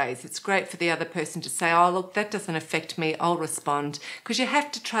both ways. It's great for the other person to say, oh, look, that doesn't affect me, I'll respond. Because you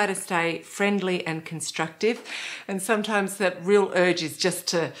have to try to stay friendly and constructive. And sometimes the real urge is just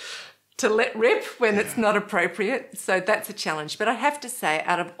to let rip when it's not appropriate. So that's a challenge. But I have to say,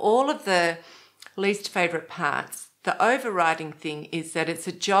 out of all of the least favourite parts, the overriding thing is that it's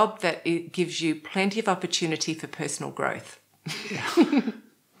a job that it gives you plenty of opportunity for personal growth. Yeah.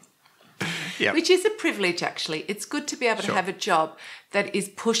 Yep. Which is a privilege, actually. It's good to be able to have a job that is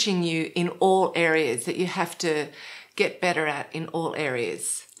pushing you in all areas, that you have to get better at in all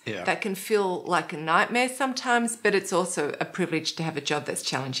areas. that can feel like a nightmare sometimes, but it's also a privilege to have a job that's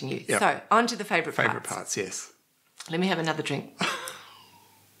challenging you. Yep. So on to the favourite parts. Favourite parts, yes. Let me have another drink.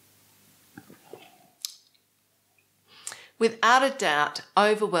 Without a doubt,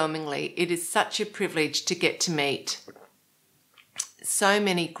 overwhelmingly, it is such a privilege to get to meet so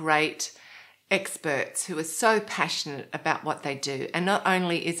many great experts who are so passionate about what they do. And not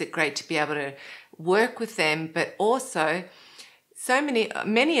only is it great to be able to work with them, but also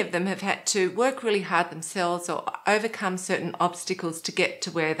many of them have had to work really hard themselves or overcome certain obstacles to get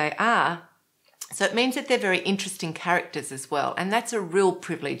to where they are. So it means that they're very interesting characters as well. And that's a real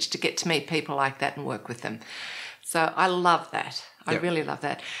privilege to get to meet people like that and work with them. So I love that. I really love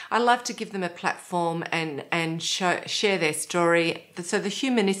that. I love to give them a platform and share their story. So the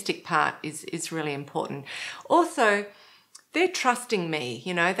humanistic part is really important. Also, they're trusting me,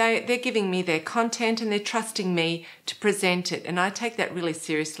 they're giving me their content and they're trusting me to present it. And I take that really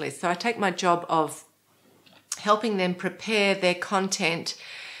seriously. So I take my job of helping them prepare their content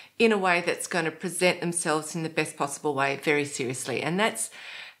in a way that's going to present themselves in the best possible way very seriously. And that's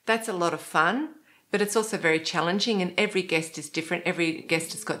a lot of fun. But it's also very challenging, and every guest is different. Every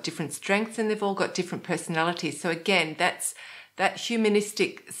guest has got different strengths and they've all got different personalities. So again, that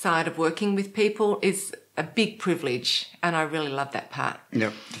humanistic side of working with people is a big privilege, and I really love that part.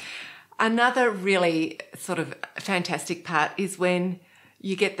 Yep. Another really sort of fantastic part is when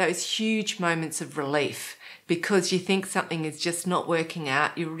you get those huge moments of relief because you think something is just not working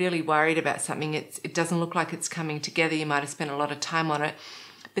out. You're really worried about something. It doesn't look like it's coming together. You might have spent a lot of time on it.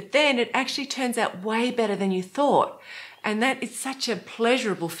 But then it actually turns out way better than you thought. And that is such a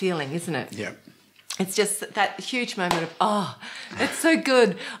pleasurable feeling, isn't it? Yeah. It's just that huge moment of, that's so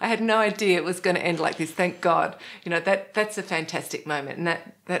good. I had no idea it was going to end like this. Thank God. That's a fantastic moment. And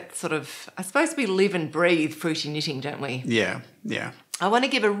that sort of, I suppose we live and breathe fruity knitting, don't we? Yeah, yeah. I want to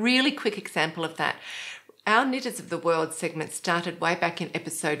give a really quick example of that. Our Knitters of the World segment started way back in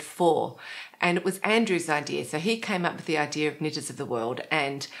episode 4, and it was Andrew's idea. So he came up with the idea of Knitters of the World,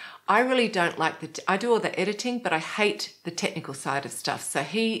 and I really don't like I do all the editing, but I hate the technical side of stuff. So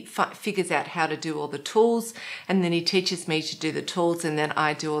he figures out how to do all the tools, and then he teaches me to do the tools, and then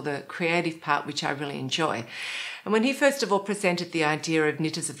I do all the creative part, which I really enjoy. And when he first of all presented the idea of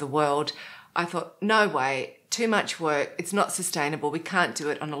Knitters of the World, I thought, no way, too much work. It's not sustainable. We can't do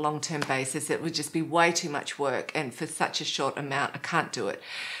it on a long-term basis. It would just be way too much work. And for such a short amount, I can't do it.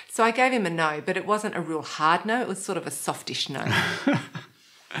 So I gave him a no, but it wasn't a real hard no. It was sort of a softish no.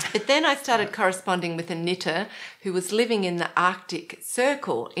 But then I started corresponding with a knitter who was living in the Arctic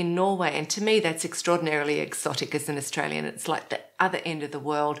Circle in Norway. And to me, that's extraordinarily exotic as an Australian. It's like the other end of the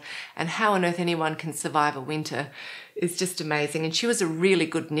world. And how on earth anyone can survive a winter is just amazing. And she was a really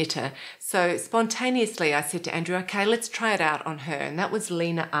good knitter. So spontaneously, I said to Andrew, okay, let's try it out on her. And that was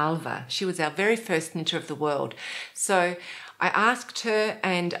Lena Alva. She was our very first knitter of the world. So I asked her,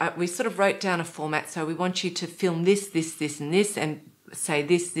 and we sort of wrote down a format. So we want you to film this, this, this, and this, and say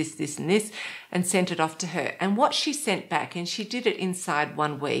this, this, this, and this, and sent it off to her. And what she sent back, and she did it inside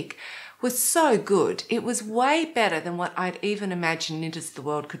 1 week, was so good. It was way better than what I'd even imagined Knitters of the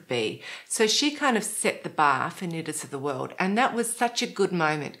World could be. So she kind of set the bar for Knitters of the World. And that was such a good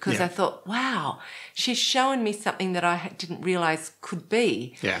moment because I thought, wow, she's shown me something that I didn't realise could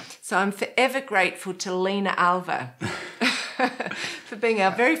be. Yeah. So I'm forever grateful to Lena Alva for being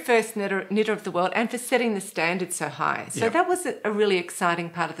our very first knitter of the world and for setting the standard so high. So that was a really exciting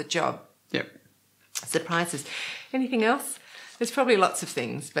part of the job. Yep. Surprises. Anything else? There's probably lots of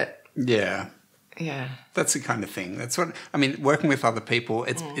things, but... Yeah. Yeah. That's the kind of thing. That's what, I mean, working with other people,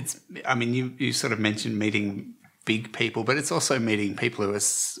 it's I mean, you sort of mentioned meeting big people, but it's also meeting people who are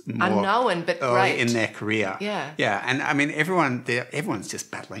more unknown but great in their career. Yeah. Yeah. And I mean, everyone's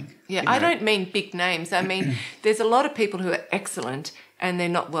just battling. Yeah. I don't mean big names. I mean, there's a lot of people who are excellent and they're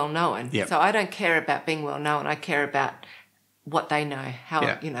not well known. Yep. So I don't care about being well known. I care about what they know,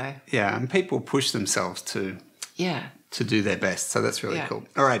 how, you know. Yeah. And people push themselves to do their best. So that's really cool.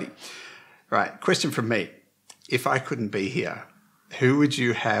 Alrighty. Right. Question from me. If I couldn't be here, who would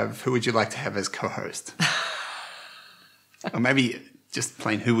you like to have as co-host? Or maybe just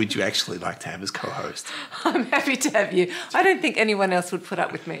plain, who would you actually like to have as co-host? I'm happy to have you. I don't think anyone else would put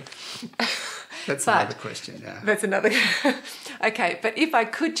up with me. That's another question, yeah. That's another... Okay, but if I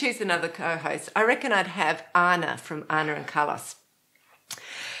could choose another co-host, I reckon I'd have Anna from Anna and Carlos.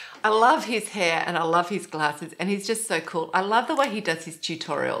 I love his hair and I love his glasses and he's just so cool. I love the way he does his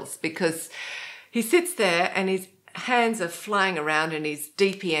tutorials because he sits there and his hands are flying around and his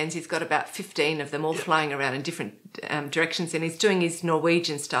DPNs, he's got about 15 of them all flying around in different directions, and he's doing his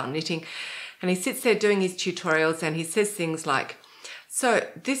Norwegian style knitting and he sits there doing his tutorials and he says things like, So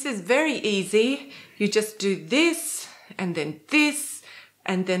this is very easy. You just do this and then this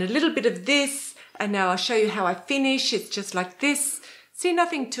and then a little bit of this. And now I'll show you how I finish. It's just like this. See,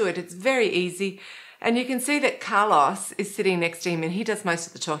 nothing to it. It's very easy. And you can see that Carlos is sitting next to him and he does most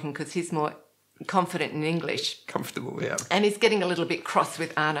of the talking because he's more confident in English. Comfortable, yeah. And he's getting a little bit cross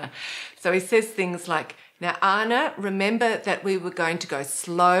with Anna. So he says things like, now, Anna, remember that we were going to go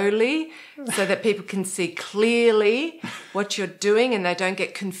slowly so that people can see clearly what you're doing and they don't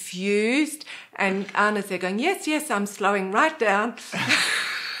get confused. And Anna's there going, yes, I'm slowing right down.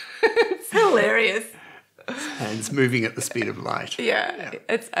 It's hilarious. Hands moving at the speed of light. Yeah,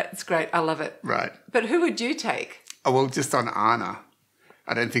 it's great. I love it. Right. But who would you take? Oh, well, just on Anna.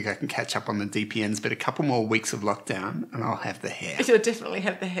 I don't think I can catch up on the DPNs, but a couple more weeks of lockdown and I'll have the hair. You'll definitely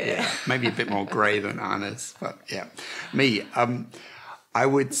have the hair. Yeah, maybe a bit more grey than Anna's, but yeah. Me, I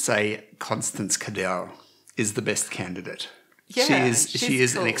would say Constance Cadell is the best candidate. Yeah, she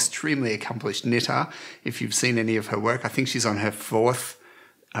is cool. an extremely accomplished knitter. If you've seen any of her work, I think she's on her fourth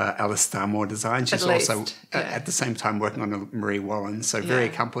Alice Starmore design. She's also at the same time working on a Marie Wallen, so very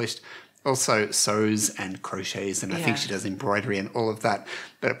accomplished. Also sews and crochets, and I think she does embroidery and all of that.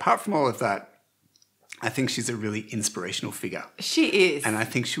 But apart from all of that, I think she's a really inspirational figure. She is. And I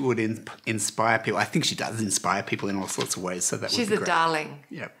think she would inspire people. I think she does inspire people in all sorts of ways, so that would be great. She's a darling.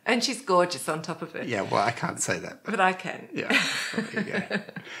 Yeah. And she's gorgeous on top of it. Yeah, well, I can't say that. But I can. Yeah. Well, there you go.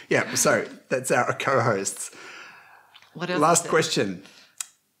 Yeah, so that's our co-hosts. What else? Last question.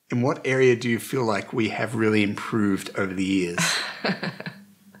 In what area do you feel like we have really improved over the years?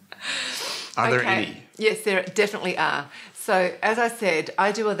 Are there any? Yes, there definitely are. So, as I said,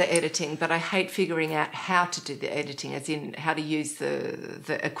 I do all the editing, but I hate figuring out how to do the editing, as in how to use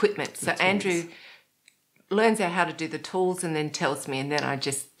the equipment. So Andrew learns out how to do the tools and then tells me, and then I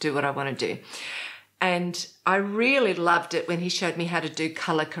just do what I want to do. And I really loved it when he showed me how to do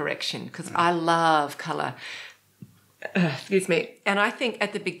colour correction, because I love colour. Excuse me. And I think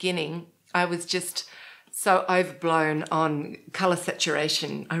at the beginning, I was just so overblown on colour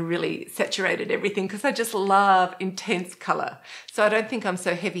saturation. I really saturated everything because I just love intense colour. So I don't think I'm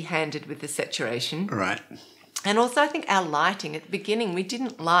so heavy-handed with the saturation. Right. And also I think our lighting, at the beginning, we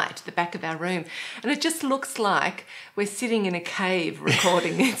didn't light the back of our room. And it just looks like we're sitting in a cave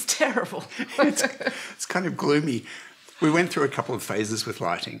recording. It's terrible. It's kind of gloomy. We went through a couple of phases with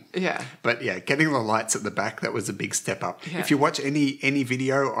lighting. Yeah. But yeah, getting the lights at the back, that was a big step up. Yeah. If you watch any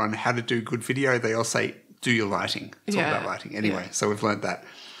video on how to do good video, they all say, do your lighting. It's all about lighting. Anyway, so we've learned that.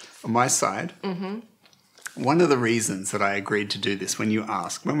 On my side, one of the reasons that I agreed to do this, when you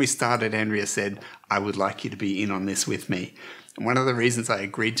asked, when we started, Andrea said, I would like you to be in on this with me. And one of the reasons I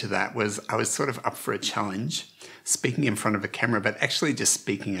agreed to that was I was sort of up for a challenge, speaking in front of a camera, but actually just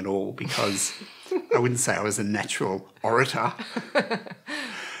speaking at all, because I wouldn't say I was a natural orator.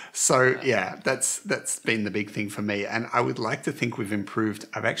 So yeah, that's been the big thing for me. And I would like to think we've improved.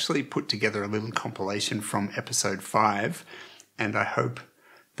 I've actually put together a little compilation from episode 5, and I hope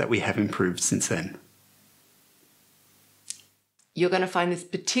that we have improved since then. You're going to find this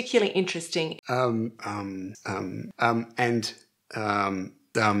particularly interesting.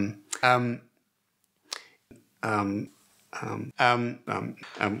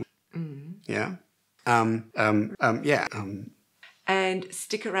 And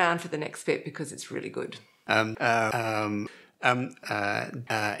stick around for the next bit because it's really good. Shall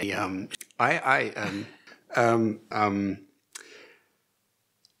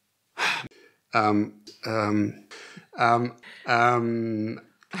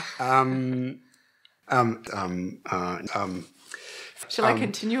I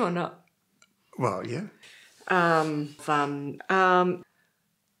continue or not? Well, yeah.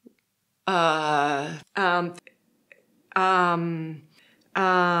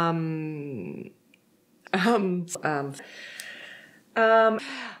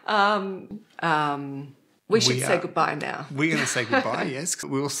 We should say goodbye now. We're going to say goodbye, yes.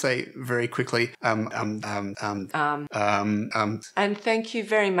 We will say very quickly, And thank you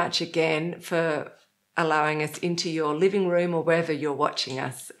very much again for allowing us into your living room or wherever you're watching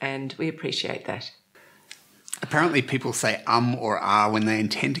us, and we appreciate that. Apparently people say or when they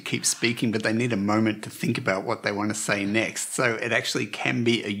intend to keep speaking, but they need a moment to think about what they want to say next. So it actually can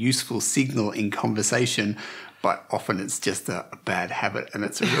be a useful signal in conversation, but often it's just a bad habit, and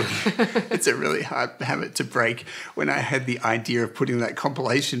it's a really hard habit to break. When I had the idea of putting that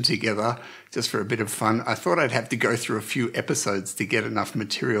compilation together, just for a bit of fun, I thought I'd have to go through a few episodes to get enough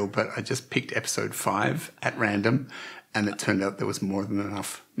material, but I just picked episode 5 at random, and it turned out there was more than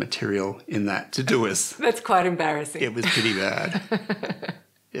enough material in that to do us. That's quite embarrassing. It was pretty bad.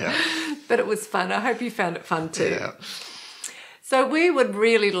 Yeah. But it was fun. I hope you found it fun too. Yeah. So we would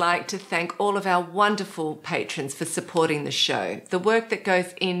really like to thank all of our wonderful patrons for supporting the show. The work that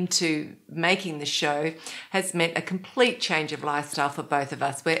goes into making the show has meant a complete change of lifestyle for both of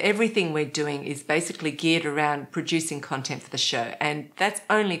us, where everything we're doing is basically geared around producing content for the show. And that's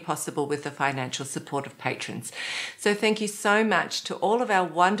only possible with the financial support of patrons. So thank you so much to all of our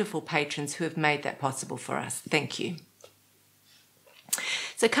wonderful patrons who have made that possible for us. Thank you.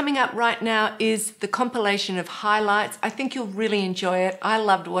 So coming up right now is the compilation of highlights. I think you'll really enjoy it. I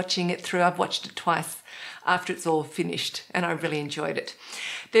loved watching it through. I've watched it twice after it's all finished, and I really enjoyed it.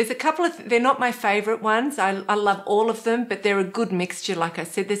 There's a couple of, they're not my favourite ones. I love all of them, but they're a good mixture, like I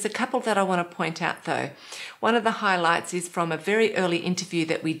said. There's a couple that I want to point out, though. One of the highlights is from a very early interview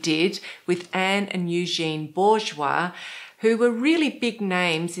that we did with Anne and Eugene Bourgeois, who were really big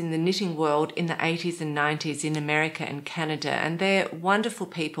names in the knitting world in the 80s and 90s in America and Canada, and they're wonderful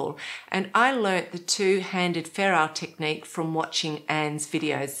people. And I learnt the two-handed ferrule technique from watching Anne's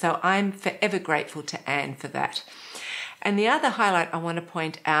videos, so I'm forever grateful to Anne for that. And the other highlight I want to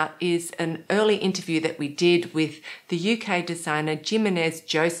point out is an early interview that we did with the UK designer Jimenez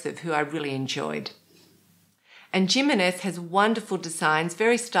Joseph, who I really enjoyed. And Jimenez has wonderful designs,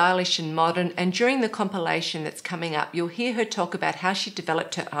 very stylish and modern, and during the compilation that's coming up, you'll hear her talk about how she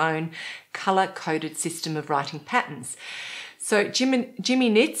developed her own colour-coded system of writing patterns. So Jimmy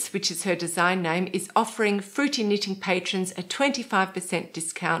Knits, which is her design name, is offering Fruity Knitting patrons a 25%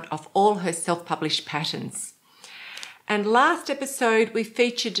 discount off all her self-published patterns. And last episode, we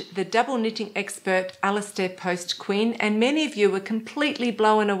featured the double knitting expert Alistair Post Quinn, and many of you were completely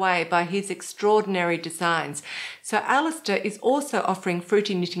blown away by his extraordinary designs. So Alistair is also offering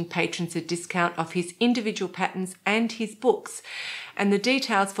Fruity Knitting patrons a discount off his individual patterns and his books. And the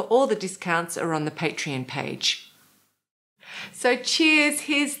details for all the discounts are on the Patreon page. So cheers,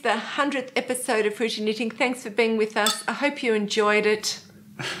 here's the 100th episode of Fruity Knitting. Thanks for being with us. I hope you enjoyed it.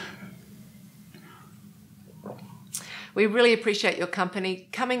 We really appreciate your company.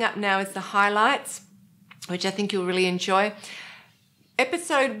 Coming up now is the highlights, which I think you'll really enjoy.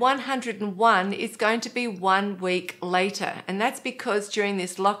 Episode 101 is going to be 1 week later, and that's because during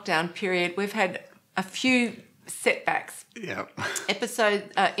this lockdown period, we've had a few setbacks. Yeah.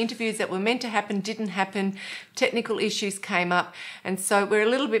 Interviews that were meant to happen didn't happen. Technical issues came up, and so we're a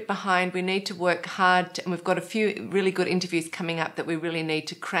little bit behind. We need to work hard, and we've got a few really good interviews coming up that we really need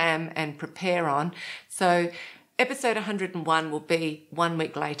to cram and prepare on. So episode 101 will be 1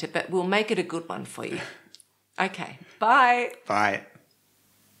 week later, but we'll make it a good one for you. Okay, bye. Bye.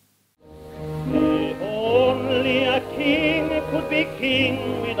 If only a king could be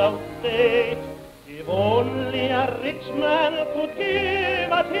king without state, if only a rich man could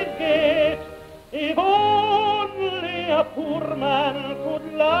give at his gate, if only a poor man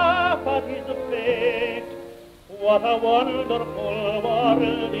could laugh at his fate, what a wonderful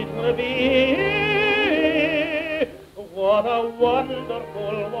world it would be. What a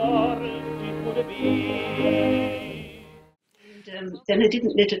wonderful world it would be. And then I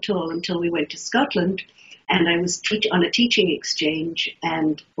didn't knit at all until we went to Scotland, and I was on a teaching exchange,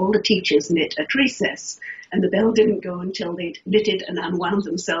 and all the teachers knit at recess, and the bell didn't go until they'd knitted and unwound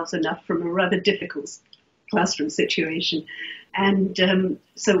themselves enough from a rather difficult classroom situation. And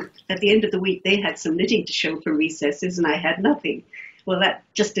so at the end of the week, they had some knitting to show for recesses, and I had nothing. Well, that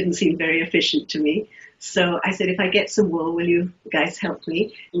just didn't seem very efficient to me. So I said, if I get some wool, will you guys help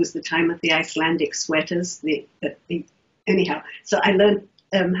me? It was the time of the Icelandic sweaters. Anyhow, so I learned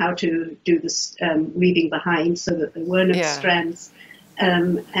how to do this weaving behind so that there were no strands.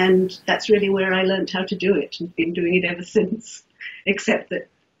 And that's really where I learned how to do it, and been doing it ever since. Except that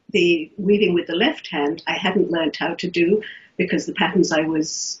the weaving with the left hand, I hadn't learned how to do because the patterns I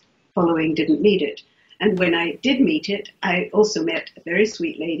was following didn't need it. And when I did meet it, I also met a very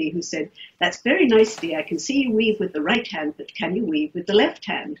sweet lady who said, "That's very nice, dear. I can see you weave with the right hand, but can you weave with the left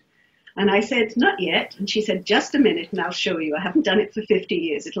hand?" And I said, "Not yet." And she said, "Just a minute and I'll show you. I haven't done it for 50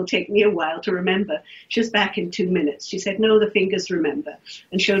 years. It'll take me a while to remember." She was back in 2 minutes. She said, "No, the fingers remember,"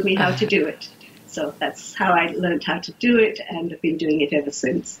 and showed me how to do it. So that's how I learned how to do it, and I've been doing it ever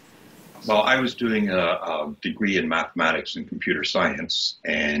since. Well, I was doing a degree in mathematics and computer science,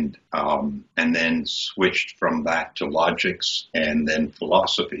 and then switched from that to logics and then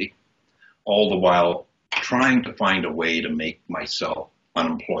philosophy, all the while trying to find a way to make myself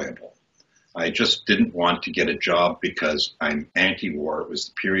unemployable. I just didn't want to get a job because I'm anti-war. It was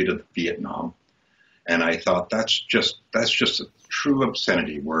the period of Vietnam, and I thought that's just a true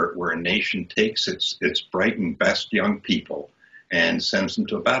obscenity where a nation takes its bright and best young people and sends them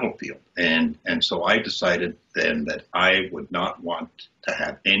to a battlefield. And so I decided then that I would not want to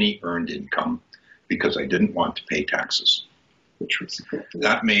have any earned income because I didn't want to pay taxes. which would support the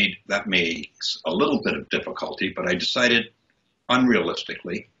that makes a little bit of difficulty, but I decided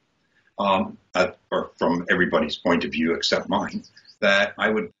unrealistically, or from everybody's point of view except mine, that I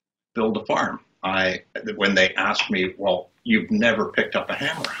would build a farm. When they asked me, well, you've never picked up a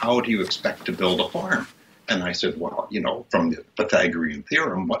hammer, how do you expect to build a farm? And I said, well, from the Pythagorean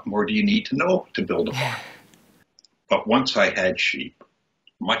theorem, what more do you need to know to build a farm? But once I had sheep,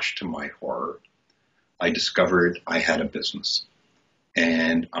 much to my horror, I discovered I had a business.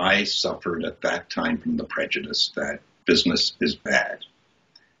 And I suffered at that time from the prejudice that business is bad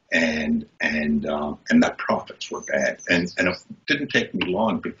and that profits were bad. And it didn't take me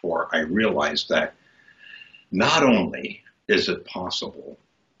long before I realized that not only is it possible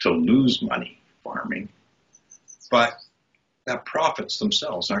to lose money farming, but that profits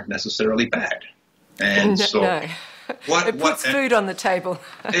themselves aren't necessarily bad. And no. It puts food on the table.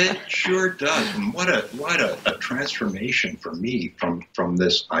 It sure does. And what a transformation for me from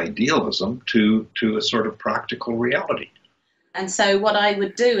this idealism to a sort of practical reality. And so what I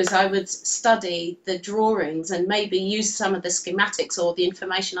would do is I would study the drawings and maybe use some of the schematics or the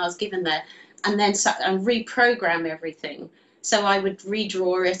information I was given there, and then reprogram everything. So I would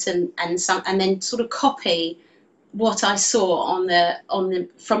redraw it and then sort of copy what I saw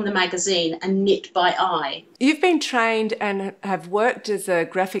from the magazine and knit by eye. You've been trained and have worked as a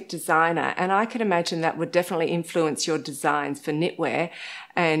graphic designer, and I can imagine that would definitely influence your designs for knitwear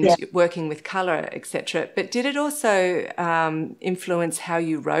and working with colour, etc. But did it also influence how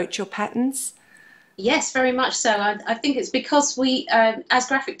you wrote your patterns? Yes, very much so. I think it's because we, as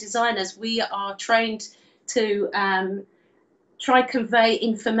graphic designers, we are trained to try convey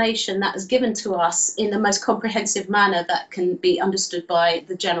information that is given to us in the most comprehensive manner that can be understood by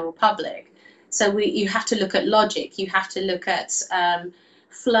the general public. So you have to look at logic, you have to look at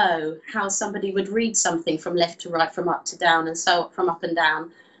flow, how somebody would read something from left to right, from up to down, and so from up and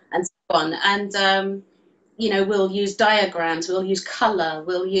down, and so on. And we'll use diagrams, we'll use color,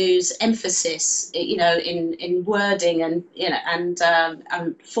 we'll use emphasis, in wording and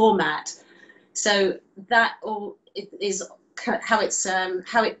format. So that all is how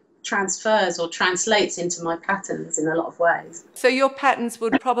it transfers or translates into my patterns in a lot of ways. So your patterns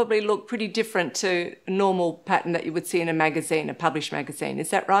would probably look pretty different to a normal pattern that you would see in a magazine, a published magazine.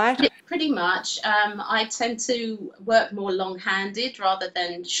 Is that right? Pretty much. I tend to work more long-handed rather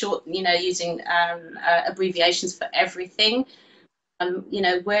than short, using abbreviations for everything.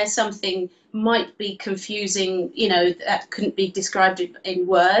 Where something might be confusing, that couldn't be described in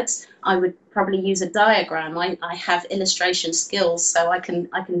words, I would probably use a diagram. I have illustration skills, so I can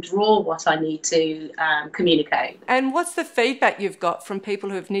draw what I need to communicate. And what's the feedback you've got from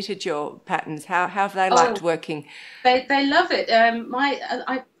people who've knitted your patterns? How have they liked working? They love it.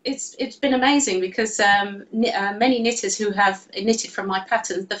 It's been amazing because many knitters who have knitted from my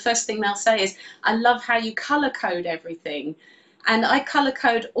patterns, the first thing they'll say is, I love how you colour code everything. And I colour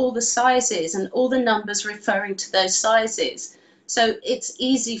code all the sizes and all the numbers referring to those sizes. So it's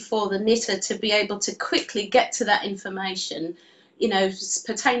easy for the knitter to be able to quickly get to that information,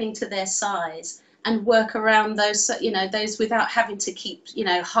 pertaining to their size, and work around those, those without having to keep,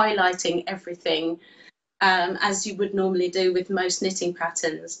 highlighting everything as you would normally do with most knitting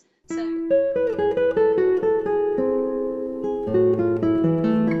patterns.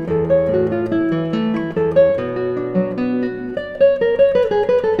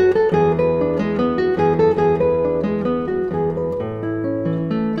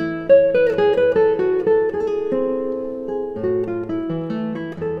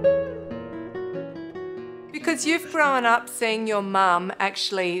 Because you've grown up seeing your mum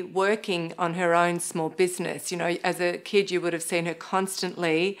actually working on her own small business. As a kid, you would have seen her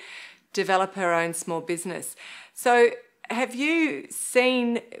constantly develop her own small business. So have you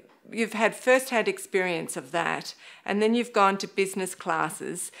you've had first-hand experience of that, and then you've gone to business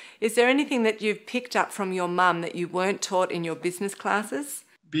classes. Is there anything that you've picked up from your mum that you weren't taught in your business classes?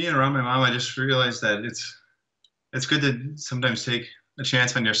 Being around my mom, I just realized that it's good to sometimes take a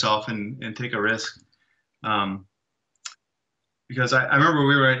chance on yourself and take a risk. Because I remember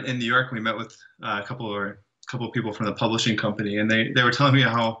we were in New York and we met with a couple of people from the publishing company, and they were telling me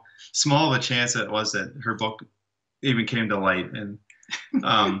how small of a chance it was that her book even came to light. And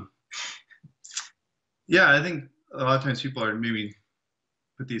I think a lot of times people are maybe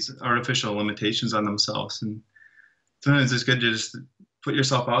put these artificial limitations on themselves, and sometimes it's good to just put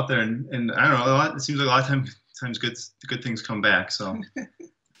yourself out there and I don't know, it seems like a lot of times good things come back. So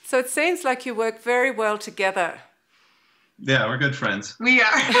it seems like you work very well together. Yeah, we're good friends. We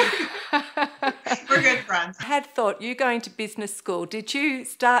are. We're good friends. I had thought you going to business school, did you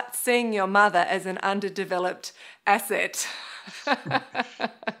start seeing your mother as an underdeveloped asset? Was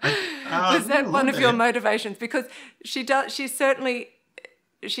that one of your motivations? Because she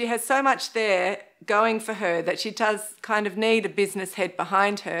has so much there going for her that she does kind of need a business head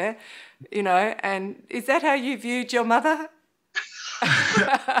behind her, you know. And is that how you viewed your mother?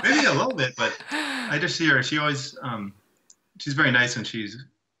 Maybe a little bit, but I just see her. She always, she's very nice, and she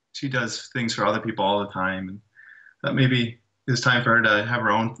does things for other people all the time. And that maybe it's time for her to have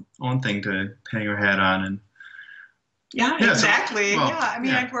her own thing to hang her hat on. And yeah, exactly. I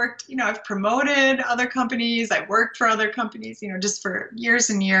mean, I've worked, I've promoted other companies. I've worked for other companies, just for years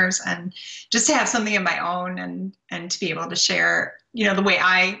and years, and just to have something of my own and to be able to share, the way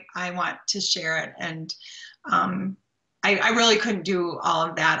I want to share it. And I really couldn't do all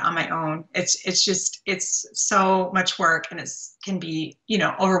of that on my own. It's so much work, and it can be,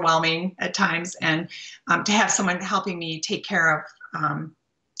 overwhelming at times. And to have someone helping me take care of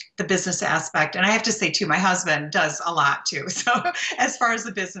the business aspect. And I have to say too, my husband does a lot too. So as far as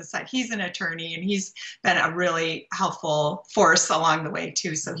the business side, he's an attorney, and he's been a really helpful force along the way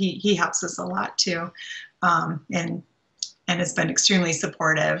too. So he helps us a lot too. And has been extremely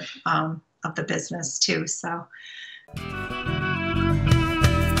supportive of the business too. So.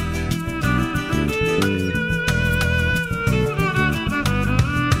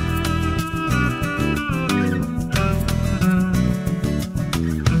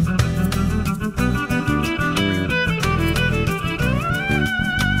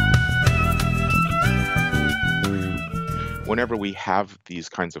 Whenever we have these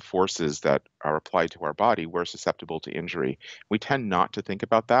kinds of forces that are applied to our body, we're susceptible to injury. We tend not to think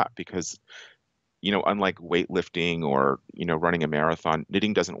about that because, unlike weightlifting or, running a marathon,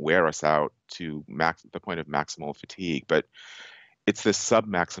 knitting doesn't wear us out to the point of maximal fatigue, but it's this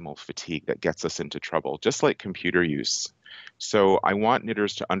submaximal fatigue that gets us into trouble, just like computer use. So I want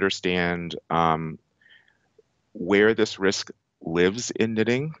knitters to understand where this risk lives in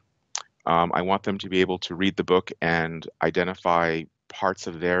knitting. I want them to be able to read the book and identify parts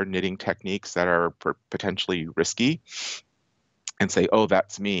of their knitting techniques that are potentially risky and say, oh,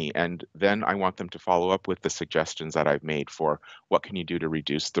 that's me. And then I want them to follow up with the suggestions that I've made for what can you do to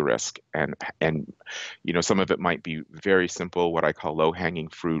reduce the risk. And some of it might be very simple, what I call low-hanging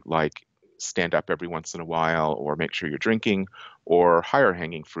fruit, like stand up every once in a while or make sure you're drinking, or higher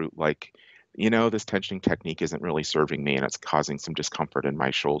hanging fruit like, this tensioning technique isn't really serving me and it's causing some discomfort in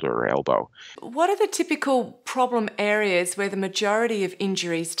my shoulder or elbow. What are the typical problem areas where the majority of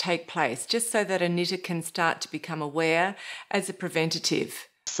injuries take place, just so that a knitter can start to become aware as a preventative?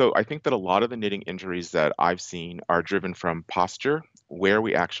 So I think that a lot of the knitting injuries that I've seen are driven from posture, where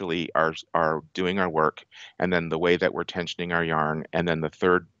we actually are doing our work, and then the way that we're tensioning our yarn. And then the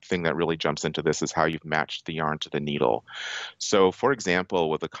third thing that really jumps into this is how you've matched the yarn to the needle. So for example,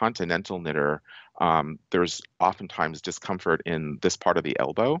 with a continental knitter, there's oftentimes discomfort in this part of the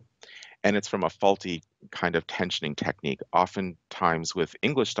elbow, and it's from a faulty kind of tensioning technique. Oftentimes with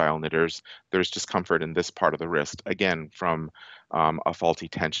English style knitters, there's discomfort in this part of the wrist, again, from a faulty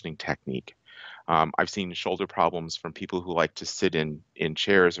tensioning technique. I've seen shoulder problems from people who like to sit in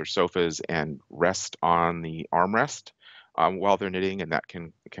chairs or sofas and rest on the armrest while they're knitting, and that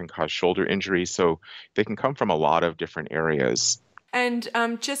can cause shoulder injuries. So they can come from a lot of different areas. And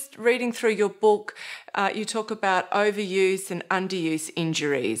just reading through your book, you talk about overuse and underuse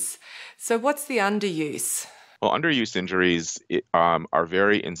injuries. So what's the underuse? Well, underuse injuries are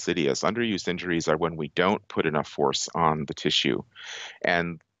very insidious. Underuse injuries are when we don't put enough force on the tissue.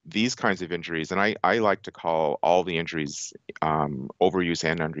 And these kinds of injuries, and I like to call all the injuries, overuse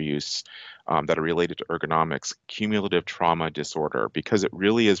and underuse, that are related to ergonomics, cumulative trauma disorder, because it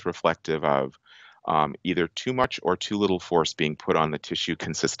really is reflective of either too much or too little force being put on the tissue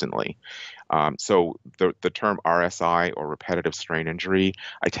consistently. So the term RSI, or repetitive strain injury,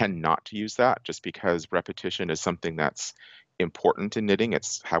 I tend not to use that just because repetition is something that's important in knitting.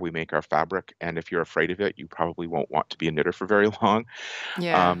 It's how we make our fabric. And if you're afraid of it, you probably won't want to be a knitter for very long.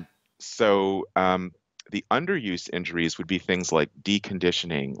 Yeah. The underuse injuries would be things like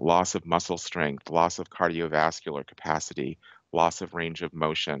deconditioning, loss of muscle strength, loss of cardiovascular capacity, loss of range of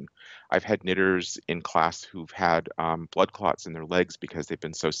motion. I've had knitters in class who've had blood clots in their legs because they've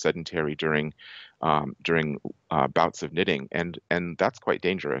been so sedentary during bouts of knitting, and that's quite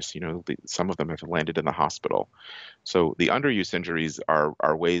dangerous. Some of them have landed in the hospital. So the underuse injuries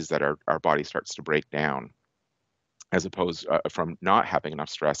are ways that our body starts to break down, as opposed from not having enough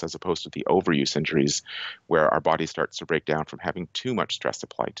stress, as opposed to the overuse injuries, where our body starts to break down from having too much stress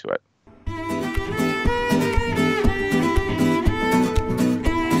applied to it.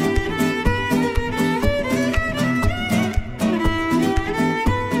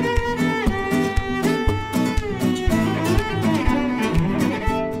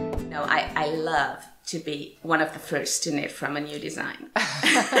 love to be one of the first to knit from a new design.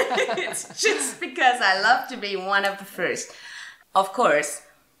 It's just because I love to be one of the first. Of course,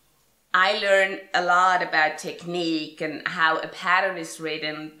 I learned a lot about technique and how a pattern is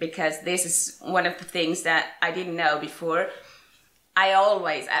written, because this is one of the things that I didn't know before. I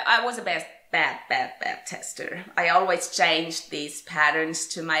was a bad tester. I always changed these patterns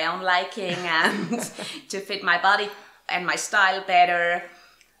to my own liking and to fit my body and my style better.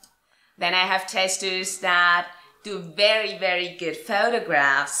 Then I have testers that do very, very good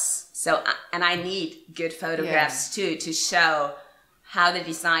photographs. And I need good photographs too, to show how the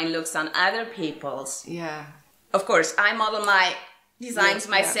design looks on other people's. Yeah. Of course, I model my designs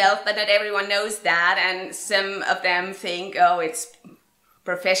myself, but not everyone knows that. And some of them think, oh, it's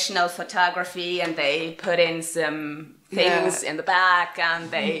professional photography, and they put in some things in the back and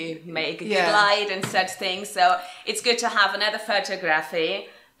they make a good light and such things. So it's good to have another photography,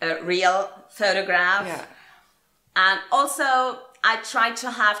 a real photograph. Yeah. And also, I try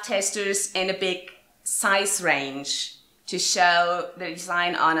to have testers in a big size range to show the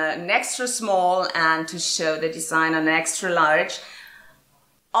design on an extra small and to show the design on an extra large.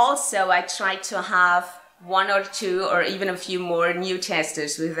 Also, I try to have 1 or 2 or even a few more new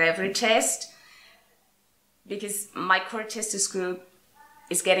testers with every test, because my core testers group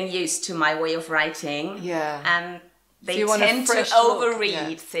is getting used to my way of writing. Yeah. And they tend to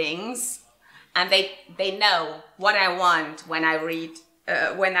overread things, and they know what I want when I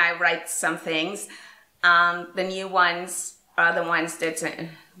write some things. The new ones are the ones that say,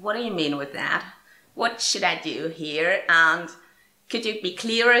 what do you mean with that? What should I do here? And could you be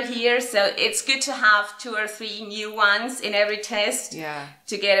clearer here? So it's good to have 2 or 3 new ones in every test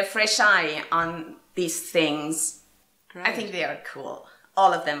to get a fresh eye on these things. Great. I think they are cool.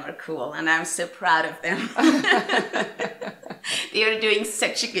 All of them are cool, and I'm so proud of them. They are doing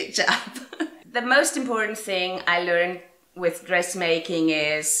such a good job. The most important thing I learned with dressmaking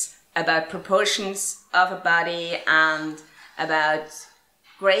is about proportions of a body and about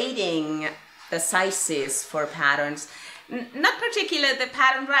grading the sizes for patterns. Not particularly the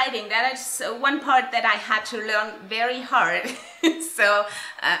pattern writing. That is one part that I had to learn very hard. So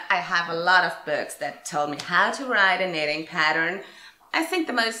I have a lot of books that told me how to write a knitting pattern. I think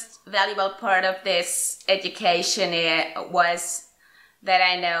the most valuable part of this education was that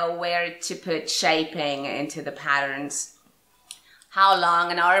I know where to put shaping into the patterns. How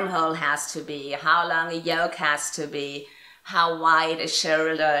long an armhole has to be, how long a yoke has to be, how wide a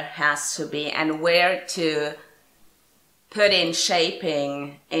shoulder has to be, and where to put in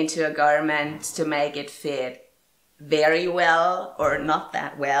shaping into a garment to make it fit very well or not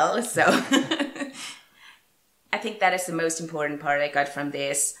that well. So I think that is the most important part I got from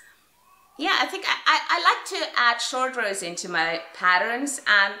this. Yeah, I think I like to add short rows into my patterns,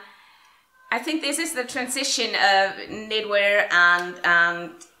 and I think this is the transition of knitwear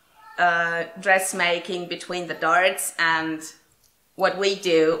and dressmaking between the darts and what we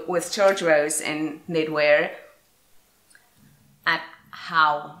do with short rows in knitwear, at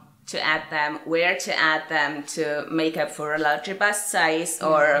how to add them, where to add them to make up for a larger bust size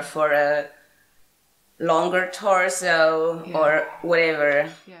or for a longer torso or whatever.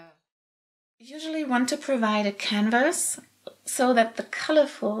 Yeah. Usually want to provide a canvas so that the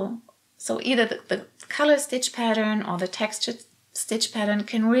colorful, so either the color stitch pattern or the textured stitch pattern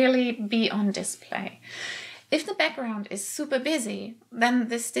can really be on display. If the background is super busy, then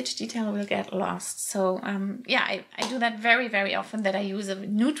the stitch detail will get lost. So I do that very, very often, that I use a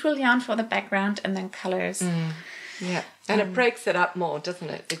neutral yarn for the background and then colors. Yeah, and it breaks it up more, doesn't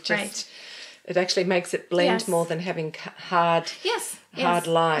it? It just, it actually makes it blend more than having hard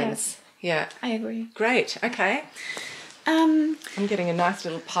lines. Yes. Yeah, I agree. Great, okay. I'm getting a nice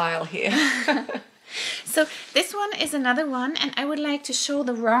little pile here. So this one is another one, and I would like to show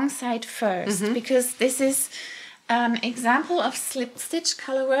the wrong side first, because this is an example of slip stitch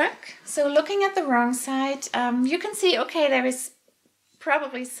color work. So looking at the wrong side, you can see, okay, there is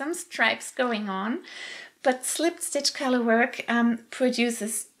probably some stripes going on, but slip stitch color work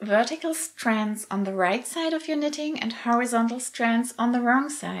produces vertical strands on the right side of your knitting and horizontal strands on the wrong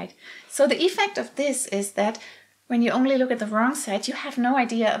side. So the effect of this is that when you only look at the wrong side, you have no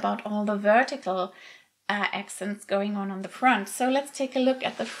idea about all the vertical accents going on the front. So let's take a look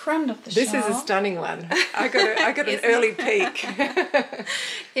at the front of the shawl. This is a stunning one. I got an early peek.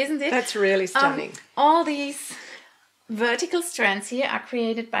 Isn't it? That's really stunning. All these vertical strands here are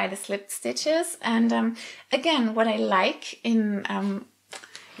created by the slipped stitches. And again, what I like in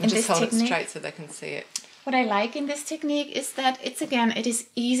this hold technique, it straight so they can see it. What I like in this technique is that it is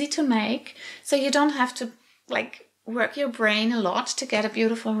easy to make, so you don't have to work your brain a lot to get a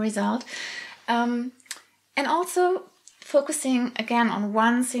beautiful result. And also focusing again on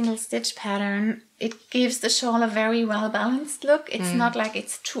one single stitch pattern, it gives the shawl a very well balanced look. It's not like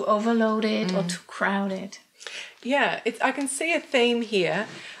it's too overloaded or too crowded. Yeah, I can see a theme here.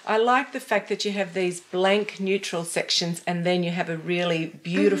 I like the fact that you have these blank neutral sections and then you have a really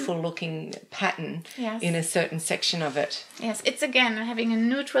beautiful looking pattern in a certain section of it. Yes, it's again having a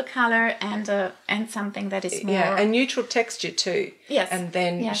neutral color and something that is more... Yeah, a neutral texture too. Yes. And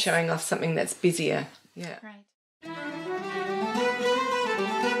then showing off something that's busier. Yeah. Right.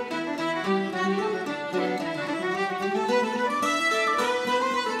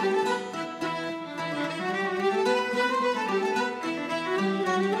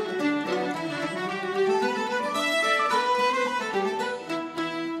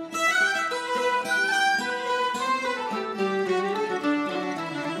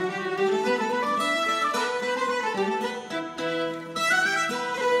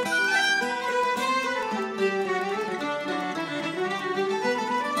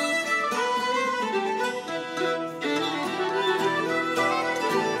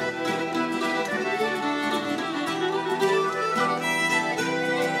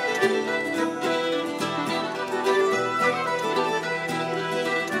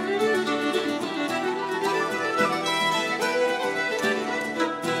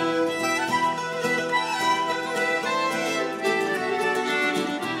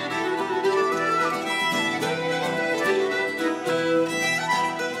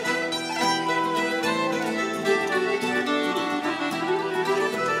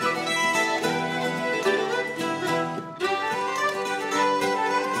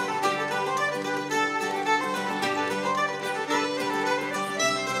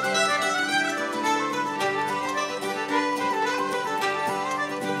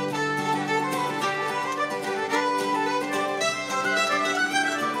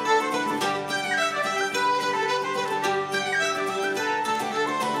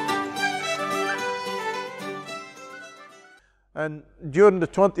 And during the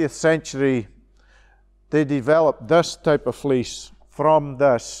 20th century, they developed this type of fleece from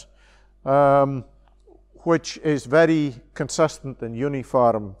this, which is very consistent and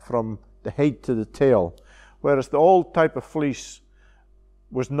uniform from the head to the tail, whereas the old type of fleece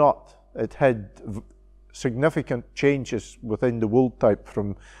was not. It had significant changes within the wool type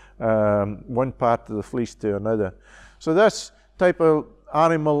from one part of the fleece to another. So this type of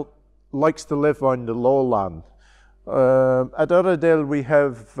animal likes to live on the lowland. At Uradale we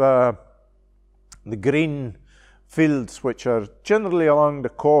have the green fields, which are generally along the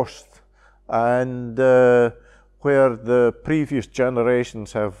coast and where the previous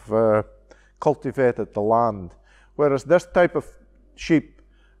generations have cultivated the land. Whereas this type of sheep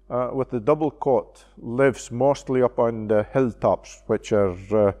with the double coat lives mostly up on the hilltops, which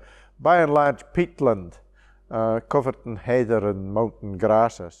are by and large peatland, covered in heather and mountain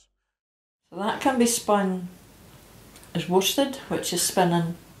grasses. So that can be spun as worsted, which is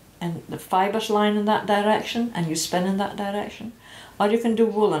spinning and the fibres line in that direction and you spin in that direction. Or you can do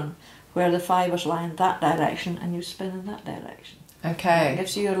woolen, where the fibres line that direction and you spin in that direction. Okay. It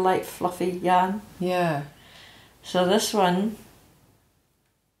gives you your light fluffy yarn. Yeah. So this one,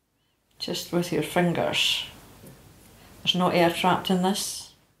 just with your fingers, there's no air trapped in this.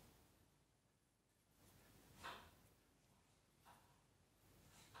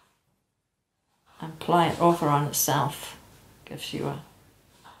 And ply it over on itself, gives you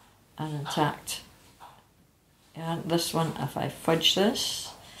an intact. And this one, if I fudge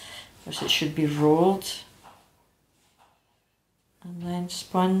this, because it should be rolled and then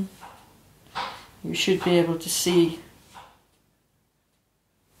spun, you should be able to see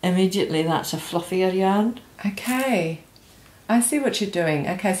immediately that's a fluffier yarn. Okay, I see what you're doing.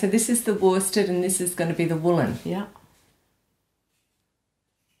 Okay, so this is the worsted and this is going to be the woolen. Yeah.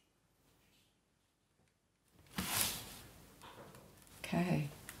 Okay.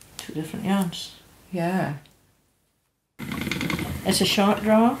 Two different yarns. Yeah. It's a short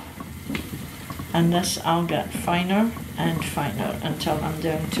draw, and this I'll get finer and finer until I'm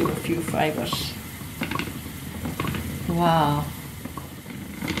down to a few fibres. Wow.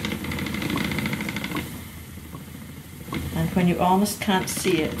 And when you almost can't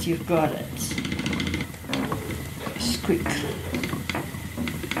see it, you've got it. Squeak.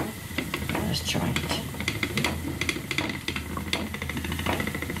 This joint.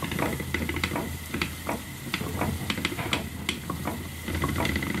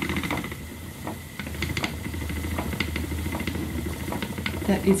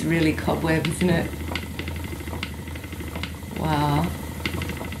 That is really cobweb, isn't it? Wow.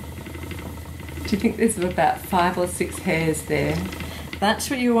 Do you think there's about 5 or 6 hairs there?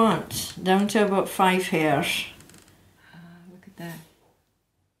 That's what you want, down to about 5 hairs. Look at that.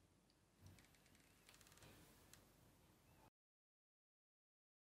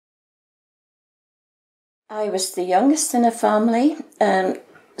 I was the youngest in a family,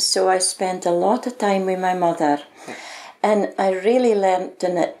 so I spent a lot of time with my mother. And I really learned to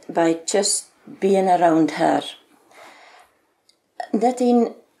knit by just being around her.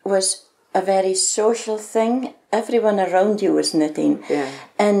 Knitting was a very social thing. Everyone around you was knitting. Yeah.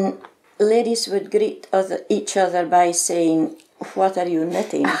 And ladies would greet each other by saying, "What are you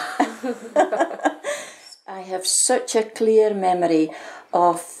knitting?" I have such a clear memory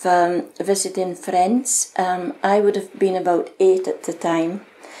of visiting friends. I would have been about 8 at the time.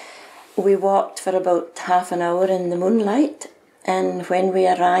 We walked for about half an hour in the moonlight, and when we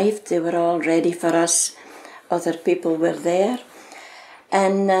arrived, they were all ready for us. Other people were there.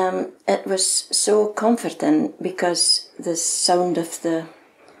 And it was so comforting because the sound of the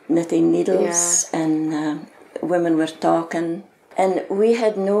knitting needles and women were talking. And we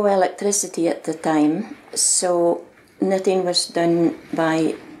had no electricity at the time, so knitting was done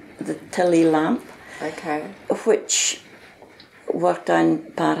by the Tilly lamp, which worked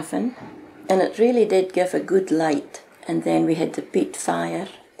on paraffin, and it really did give a good light. And then we had the peat fire.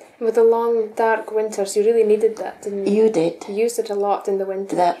 With the long, dark winters, you really needed that, didn't you? You did. You used it a lot in the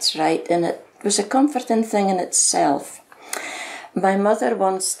winter. That's right, and it was a comforting thing in itself. My mother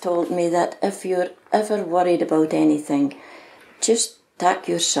once told me that if you're ever worried about anything, just tack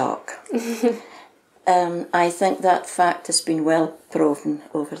your sock. I think that fact has been well proven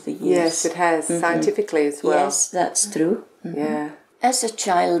over the years. Yes, it has, scientifically as well. Yes, that's true. Yeah. As a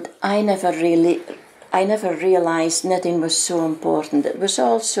child, I never realised knitting was so important. It was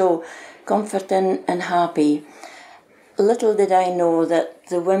also comforting and happy. Little did I know that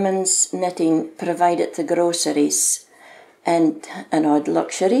the women's knitting provided the groceries and an odd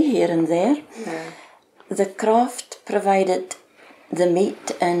luxury here and there. Yeah. The craft provided the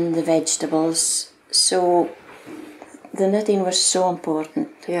meat and the vegetables. So the knitting was so important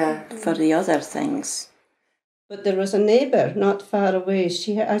for the other things. But there was a neighbour not far away.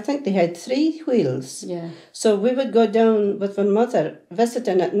 I think they had 3 wheels. Yeah. So we would go down with my mother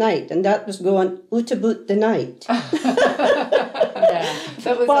visiting at night, and that was going out about the night.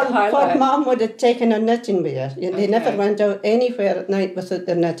 That was a highlight. Poor Mum would have taken her knitting with her. They never went out anywhere at night without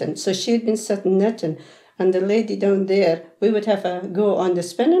their knitting. So she'd been sitting knitting, and the lady down there, we would have a go on the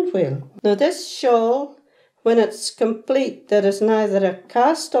spinning wheel. Now this shawl, when it's complete, there is neither a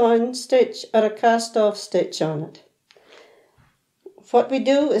cast-on stitch or a cast-off stitch on it. What we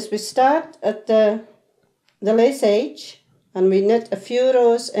do is we start at the lace edge and we knit a few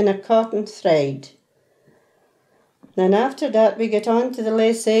rows in a cotton thread. Then after that we get on to the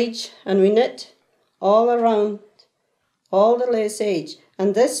lace edge and we knit all around, all the lace edge.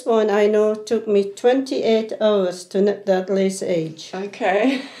 And this one I know took me 28 hours to knit that lace edge.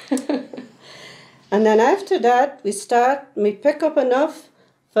 Okay. And then after that, we pick up enough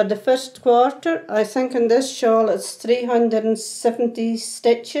for the first quarter. I think in this shawl it's 370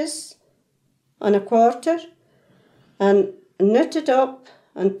 stitches on a quarter. And knit it up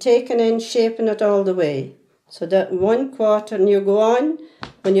and taking in, shaping it all the way. So that 1 quarter, and you go on.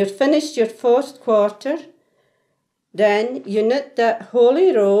 When you're finished your 4th quarter, then you knit that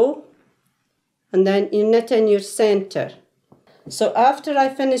wholly row, and then you knit in your centre. So after I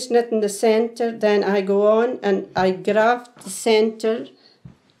finish knitting the centre, then I go on and I graft the centre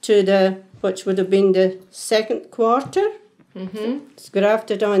to which would have been the 2nd quarter. It's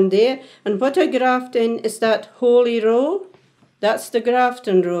grafted on there. And what I graft in is that wholly row. That's the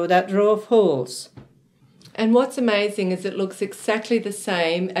grafting row, that row of holes. And what's amazing is it looks exactly the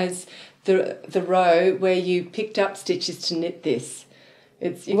same as the row where you picked up stitches to knit this.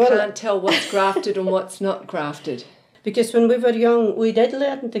 You can't tell what's grafted and what's not grafted. Because when we were young, we did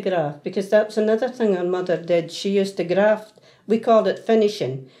learn to graft, because that was another thing our mother did. She used to graft. We called it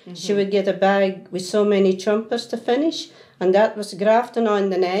finishing. She would get a bag with so many chumpers to finish, and that was grafting on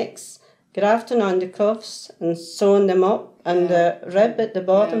the necks, grafting on the cuffs, and sewing them up, and the rib at the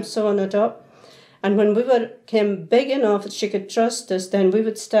bottom, sewing it up. And when we came big enough that she could trust us, then we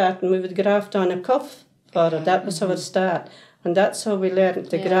would start and we would graft on a cuff for her. That was our start. And that's how we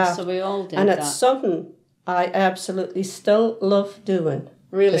learned to graft. So we all did and that. it's something I absolutely still love doing.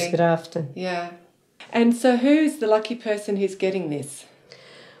 Really? Is grafting. Yeah. And so who's the lucky person who's getting this?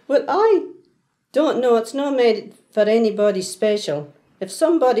 Well, I don't know. It's not made for anybody special. If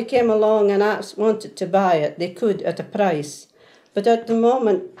somebody came along and wanted to buy it, they could at a price. But at the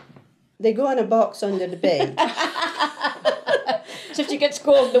moment, they go in a box under the bed. So if she gets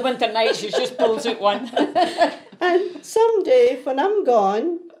cold in the winter nights, she just pulls out one. And someday when I'm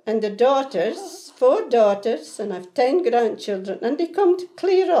gone, and the daughters, 4 daughters, and I've 10 grandchildren, and they come to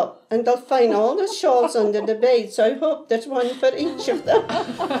clear up, and they'll find all the shawls under the bed, so I hope there's one for each of them.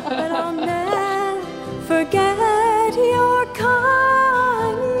 But I'll never forget your kindness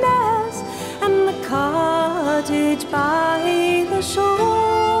and the cottage by the shore,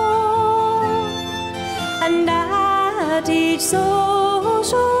 and at each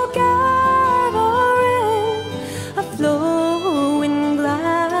social gathering a flowing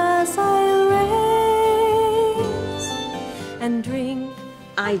glass I'll raise and drink.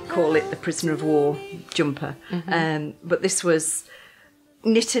 I call it the prisoner of war jumper, but this was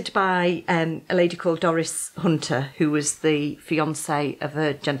knitted by a lady called Doris Hunter, who was the fiancée of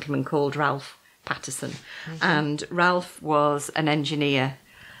a gentleman called Ralph Patterson. And Ralph was an engineer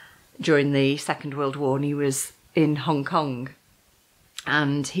during the Second World War, and he was in Hong Kong.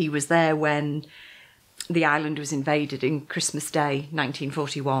 And he was there when the island was invaded in Christmas Day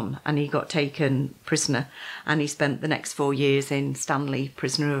 1941, and he got taken prisoner, and he spent the next 4 years in Stanley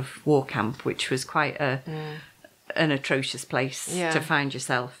prisoner of war camp, which was quite an atrocious place to find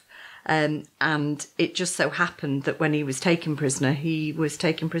yourself. And it just so happened that when he was taken prisoner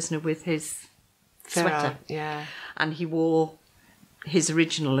with his sweater. Yeah. And he wore his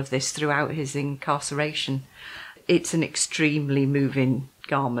original of this throughout his incarceration. It's an extremely moving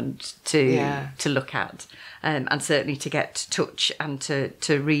garment to look at, and certainly to get to touch and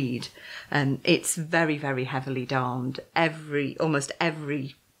to read. It's very, very heavily darned. Almost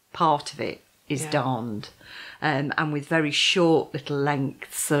every part of it is darned, and with very short little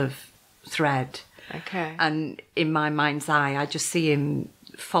lengths of thread. Okay. And in my mind's eye, I just see him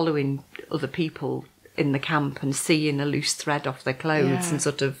following other people in the camp and seeing a loose thread off their clothes and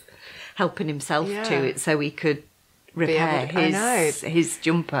sort of helping himself to it so he could repair his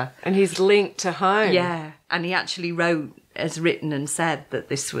jumper. And he's linked to home. Yeah. And he actually has written and said that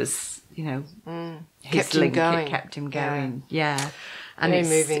this was, his kept link. Him going. It kept him going. Yeah. And Very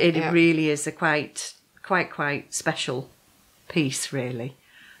moving. It really is a quite special piece, really.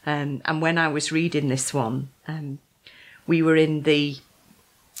 And when I was reading this one, we were in the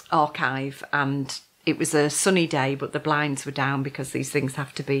archive, and it was a sunny day, but the blinds were down because these things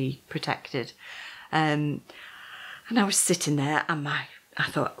have to be protected. And I was sitting there, and I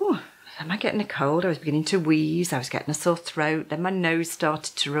thought, oh, am I getting a cold? I was beginning to wheeze. I was getting a sore throat. Then my nose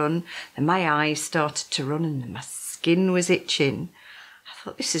started to run. Then my eyes started to run, and then my skin was itching. I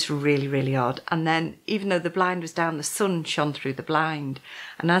thought, this is really, really odd. And then, even though the blind was down, the sun shone through the blind.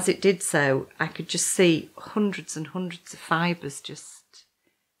 And as it did so, I could just see hundreds and hundreds of fibres just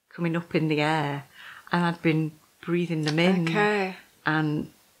coming up in the air. And I'd been breathing them in. Okay.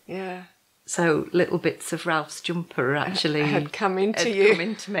 And yeah. So little bits of Ralph's jumper actually had come into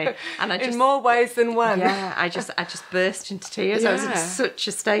me, and I just, in more ways than one. Yeah, I just burst into tears. I was in such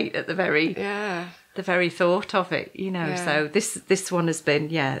a state at the very thought of it, So this one has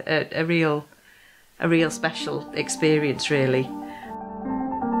been a real special experience, really.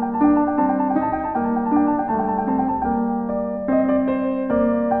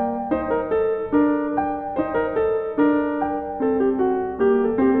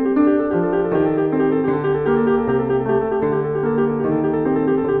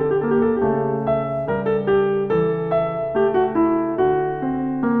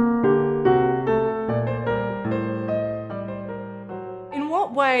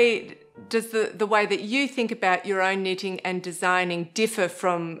 Does the way that you think about your own knitting and designing differ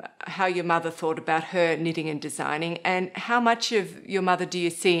from how your mother thought about her knitting and designing? And how much of your mother do you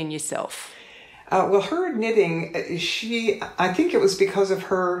see in yourself? Well, her knitting, I think it was because of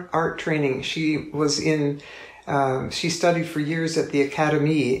her art training. She studied for years at the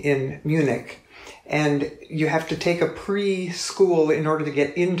Academy in Munich. And you have to take a pre-school in order to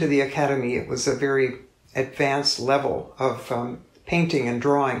get into the Academy. It was a very advanced level of painting and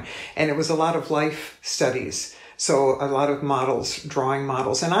drawing, and it was a lot of life studies, so a lot of models, drawing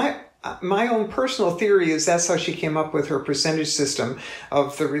models. And my own personal theory is that's how she came up with her percentage system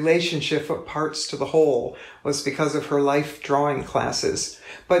of the relationship of parts to the whole, was because of her life drawing classes.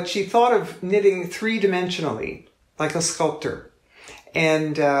 But she thought of knitting three-dimensionally, like a sculptor.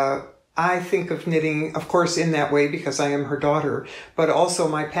 And I think of knitting, of course, in that way because I am her daughter, but also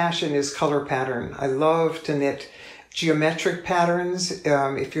my passion is color pattern. I love to knit geometric patterns.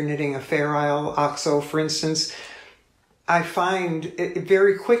 If you're knitting a Fair Isle oxo, for instance, I find it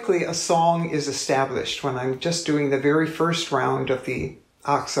very quickly a song is established when I'm just doing the very first round of the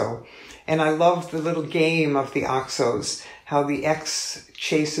oxo. And I love the little game of the oxos, how the X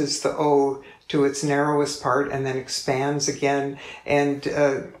chases the O to its narrowest part and then expands again, and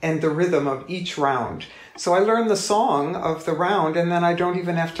the rhythm of each round. So I learn the song of the round, and then I don't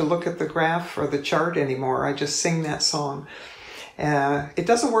even have to look at the graph or the chart anymore. I just sing that song. It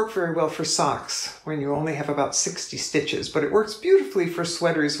doesn't work very well for socks when you only have about 60 stitches, but it works beautifully for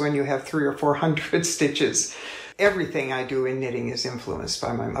sweaters when you have 300 or 400 stitches. Everything I do in knitting is influenced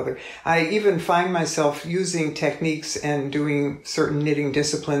by my mother. I even find myself using techniques and doing certain knitting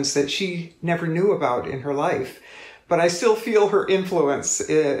disciplines that she never knew about in her life. But I still feel her influence.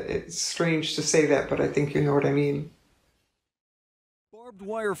 It's strange to say that, but I think you know what I mean. Barbed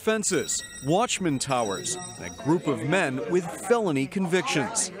wire fences, watchman towers, and a group of men with felony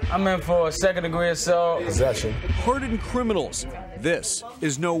convictions. I'm in for a second-degree assault. Possession. Hardened criminals. This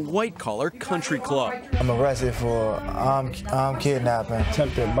is no white-collar country club. I'm arrested for armed kidnapping,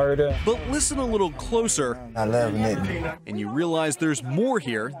 attempted murder. But listen a little closer. I love knitting. And you realize there's more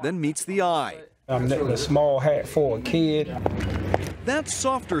here than meets the eye. I'm knitting a small hat for a kid. That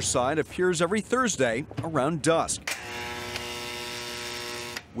softer side appears every Thursday around dusk,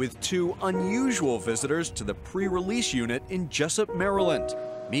 with two unusual visitors to the pre-release unit in Jessup, Maryland.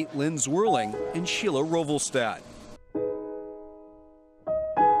 Meet Lynn Zwirling and Sheila Rovelstad.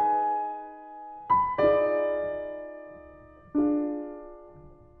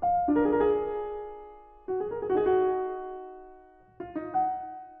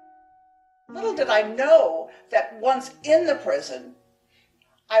 Little did I know that once in the prison,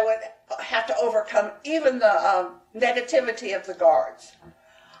 I would have to overcome even the negativity of the guards.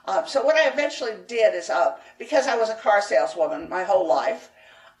 So what I eventually did is, because I was a car saleswoman my whole life,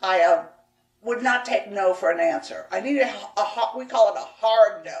 I would not take no for an answer. I needed we call it a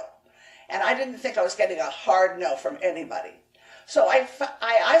hard no. And I didn't think I was getting a hard no from anybody. So I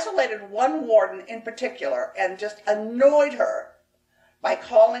isolated one warden in particular and just annoyed her by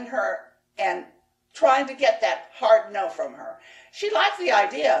calling her and trying to get that hard no from her. She liked the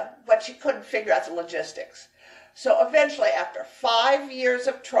idea, but she couldn't figure out the logistics. So eventually, after 5 years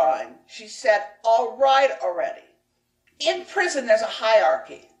of trying, she said, all right already. In prison, there's a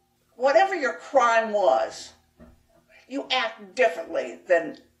hierarchy. Whatever your crime was, you act differently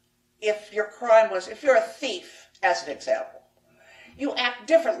than if your crime was, if you're a thief, as an example. You act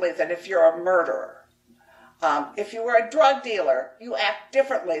differently than if you're a murderer. If you were a drug dealer, you act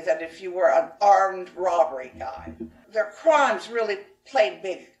differently than if you were an armed robbery guy. Their crimes really played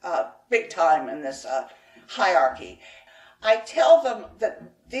big time in this hierarchy. I tell them that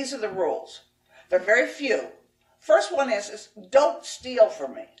these are the rules. They're very few. First one is don't steal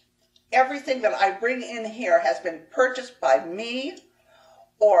from me. Everything that I bring in here has been purchased by me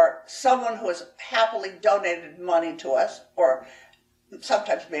or someone who has happily donated money to us, or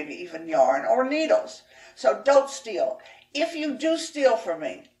sometimes maybe even yarn or needles. So don't steal. If you do steal from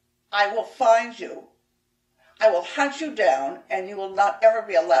me, I will find you. I will hunt you down, and you will not ever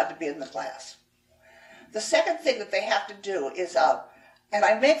be allowed to be in the class. The second thing that they have to do is, and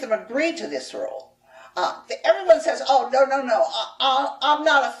I make them agree to this rule. Everyone says, oh, no, I'm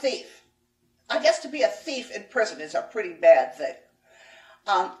not a thief. I guess to be a thief in prison is a pretty bad thing.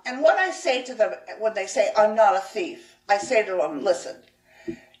 And what I say to them when they say, I'm not a thief, I say to them, listen,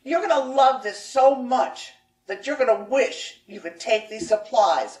 you're going to love this so much that you're going to wish you could take these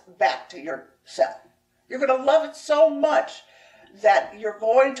supplies back to your cell. You're going to love it so much that you're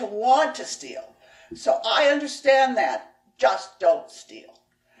going to want to steal. So I understand that. Just don't steal.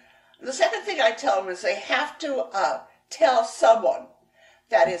 The second thing I tell them is they have to tell someone,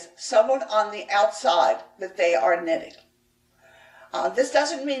 that is, someone on the outside, that they are knitting. This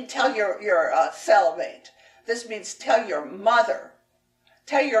doesn't mean tell your cellmate. This means tell your mother,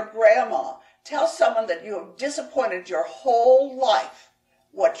 tell your grandma, tell someone that you have disappointed your whole life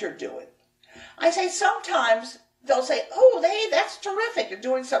what you're doing. I say sometimes they'll say, oh, hey, that's terrific, you're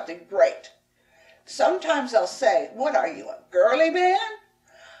doing something great. Sometimes they'll say, what are you, a girly man?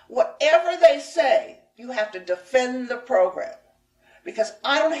 Whatever they say, you have to defend the program, because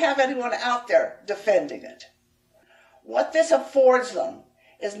I don't have anyone out there defending it. What this affords them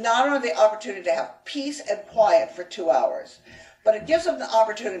is not only the opportunity to have peace and quiet for 2 hours, but it gives them the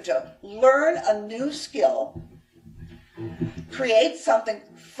opportunity to learn a new skill, create something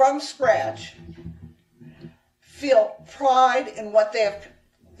from scratch, feel pride in what they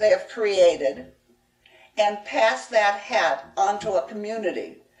have created, and pass that hat onto a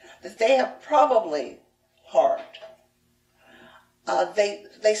community that they have probably harmed.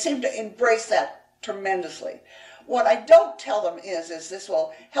 They seem to embrace that tremendously. What I don't tell them is this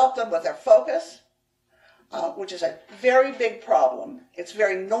will help them with their focus, which is a very big problem. It's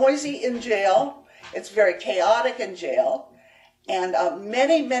very noisy in jail. It's very chaotic in jail. And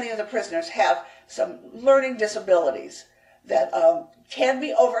many of the prisoners have some learning disabilities that can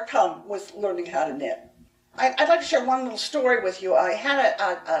be overcome with learning how to knit. I'd like to share one little story with you. I had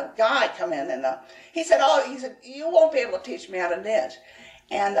a guy come in, and he said, you won't be able to teach me how to knit.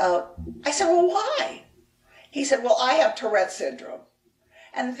 And I said, well, why? He said, well, I have Tourette's syndrome.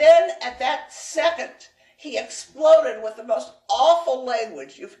 And then at that second, he exploded with the most awful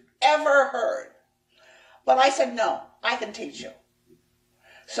language you've ever heard. But I said, no, I can teach you.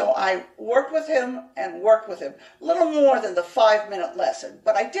 So I worked with him and worked with him. A little more than the 5-minute lesson,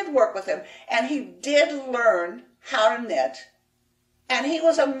 but I did work with him, and he did learn how to knit. And he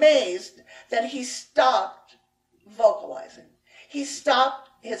was amazed that he stopped vocalizing. He stopped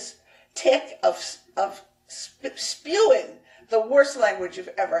his tick of spewing the worst language you've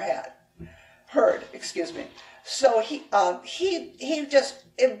ever heard. So he just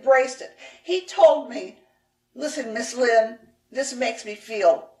embraced it. He told me, listen, Miss Lynn, this makes me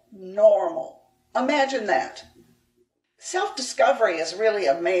feel normal. Imagine that. Self-discovery is really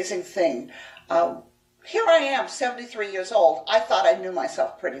an amazing thing. Here I am, 73 years old. I thought I knew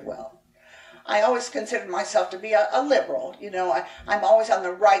myself pretty well. I always considered myself to be a liberal. You know, I'm always on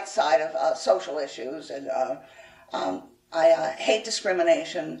the right side of social issues, and I hate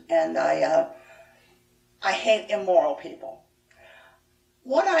discrimination, and I hate immoral people.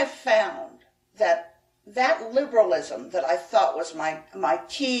 What I've found that liberalism that I thought was my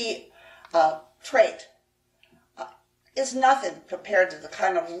key trait is nothing compared to the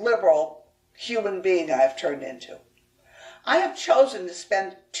kind of liberal human being I've turned into. I have chosen to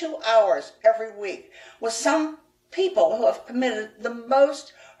spend 2 hours every week with some people who have committed the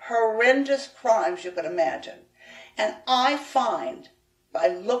most horrendous crimes you could imagine. And I find, by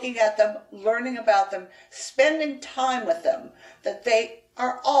looking at them, learning about them, spending time with them, that they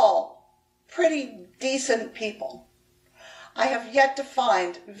are all pretty decent people. I have yet to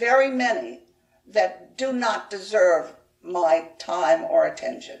find very many that do not deserve my time or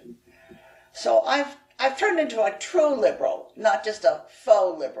attention. So I've turned into a true liberal, not just a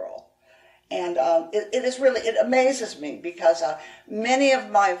faux liberal. And it amazes me because many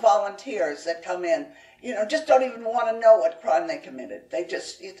of my volunteers that come in, you know, just don't even want to know what crime they committed. They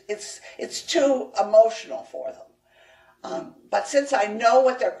just, it's too emotional for them. But since I know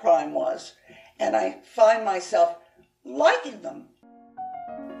what their crime was, and I find myself liking them,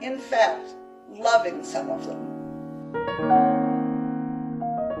 in fact, loving some of them.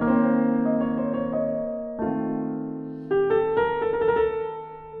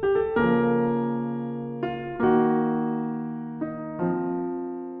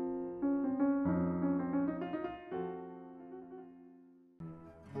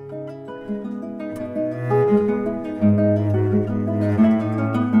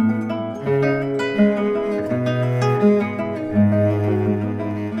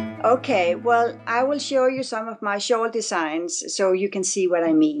 Okay, well, I will show you some of my shawl designs so you can see what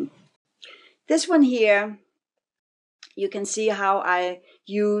I mean. This one here, you can see how I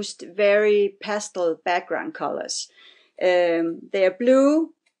used very pastel background colors. They are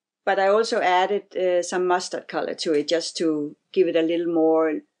blue, but I also added some mustard color to it just to give it a little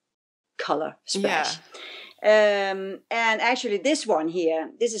more color splash. Yeah. And actually this one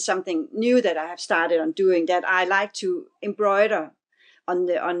here, this is something new that I have started on doing, that I like to embroider on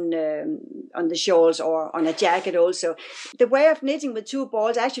the shawls or on a jacket also. The way of knitting with 2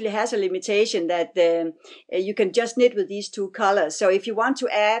 balls actually has a limitation that you can just knit with these 2 colors. So if you want to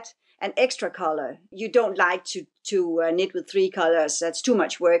add an extra color, you don't like to knit with 3 colors. That's too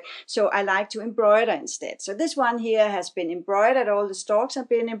much work. So I like to embroider instead. So this one here has been embroidered. All the stalks have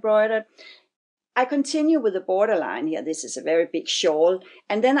been embroidered. I continue with the borderline here. This is a very big shawl.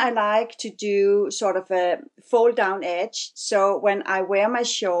 And then I like to do sort of a fold down edge. So when I wear my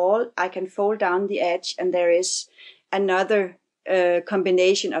shawl, I can fold down the edge and there is another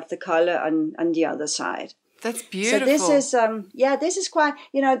combination of the color on the other side. That's beautiful. So this is, this is quite,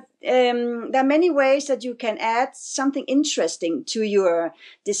 there are many ways that you can add something interesting to your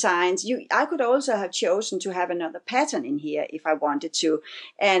designs. I could also have chosen to have another pattern in here if I wanted to,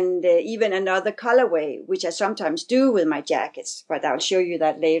 and even another colorway, which I sometimes do with my jackets, but I'll show you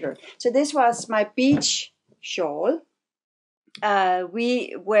that later. So this was my beach shawl.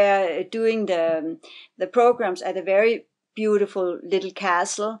 We were doing the programs at a very beautiful little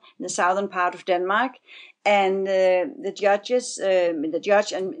castle in the southern part of Denmark. And the judges, the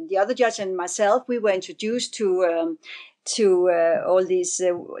judge and the other judge and myself, we were introduced to all these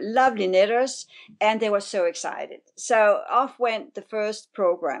lovely knitters, and they were so excited. So off went the first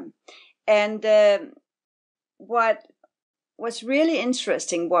program. And what was really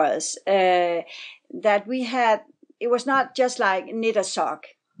interesting was that we had, it was not just like knit a sock,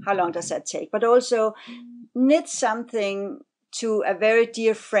 how long does that take, but also knit something to a very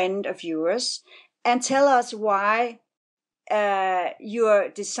dear friend of yours. and tell us why your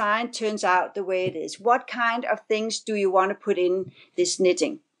design turns out the way it is. What kind of things do you want to put in this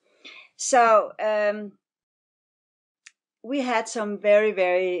knitting? So we had some very,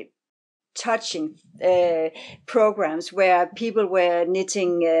 very touching programs where people were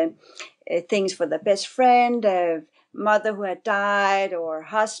knitting things for their best friend, mother who had died, or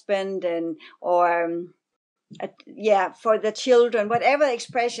husband, and or for the children, whatever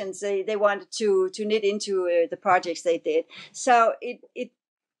expressions they wanted to knit into the projects they did. So it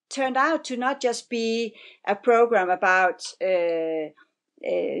turned out to not just be a program about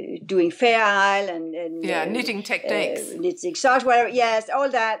doing Fair Isle and knitting techniques, knitting socks, whatever. Yes, all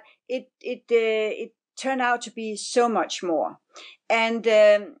that. It turned out to be so much more. And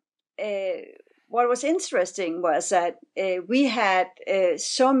what was interesting was that we had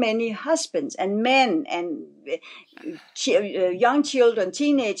so many husbands and men and young children,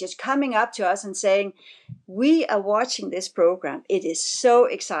 teenagers coming up to us and saying, "We are watching this program. It is so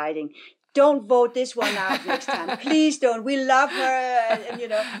exciting. Don't vote this one out next time. Please don't. We love her."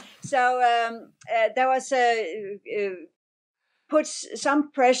 And, so there was put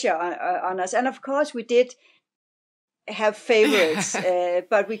some pressure on us. And of course we did have favorites,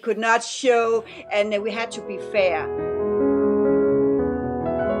 but we could not show, and we had to be fair.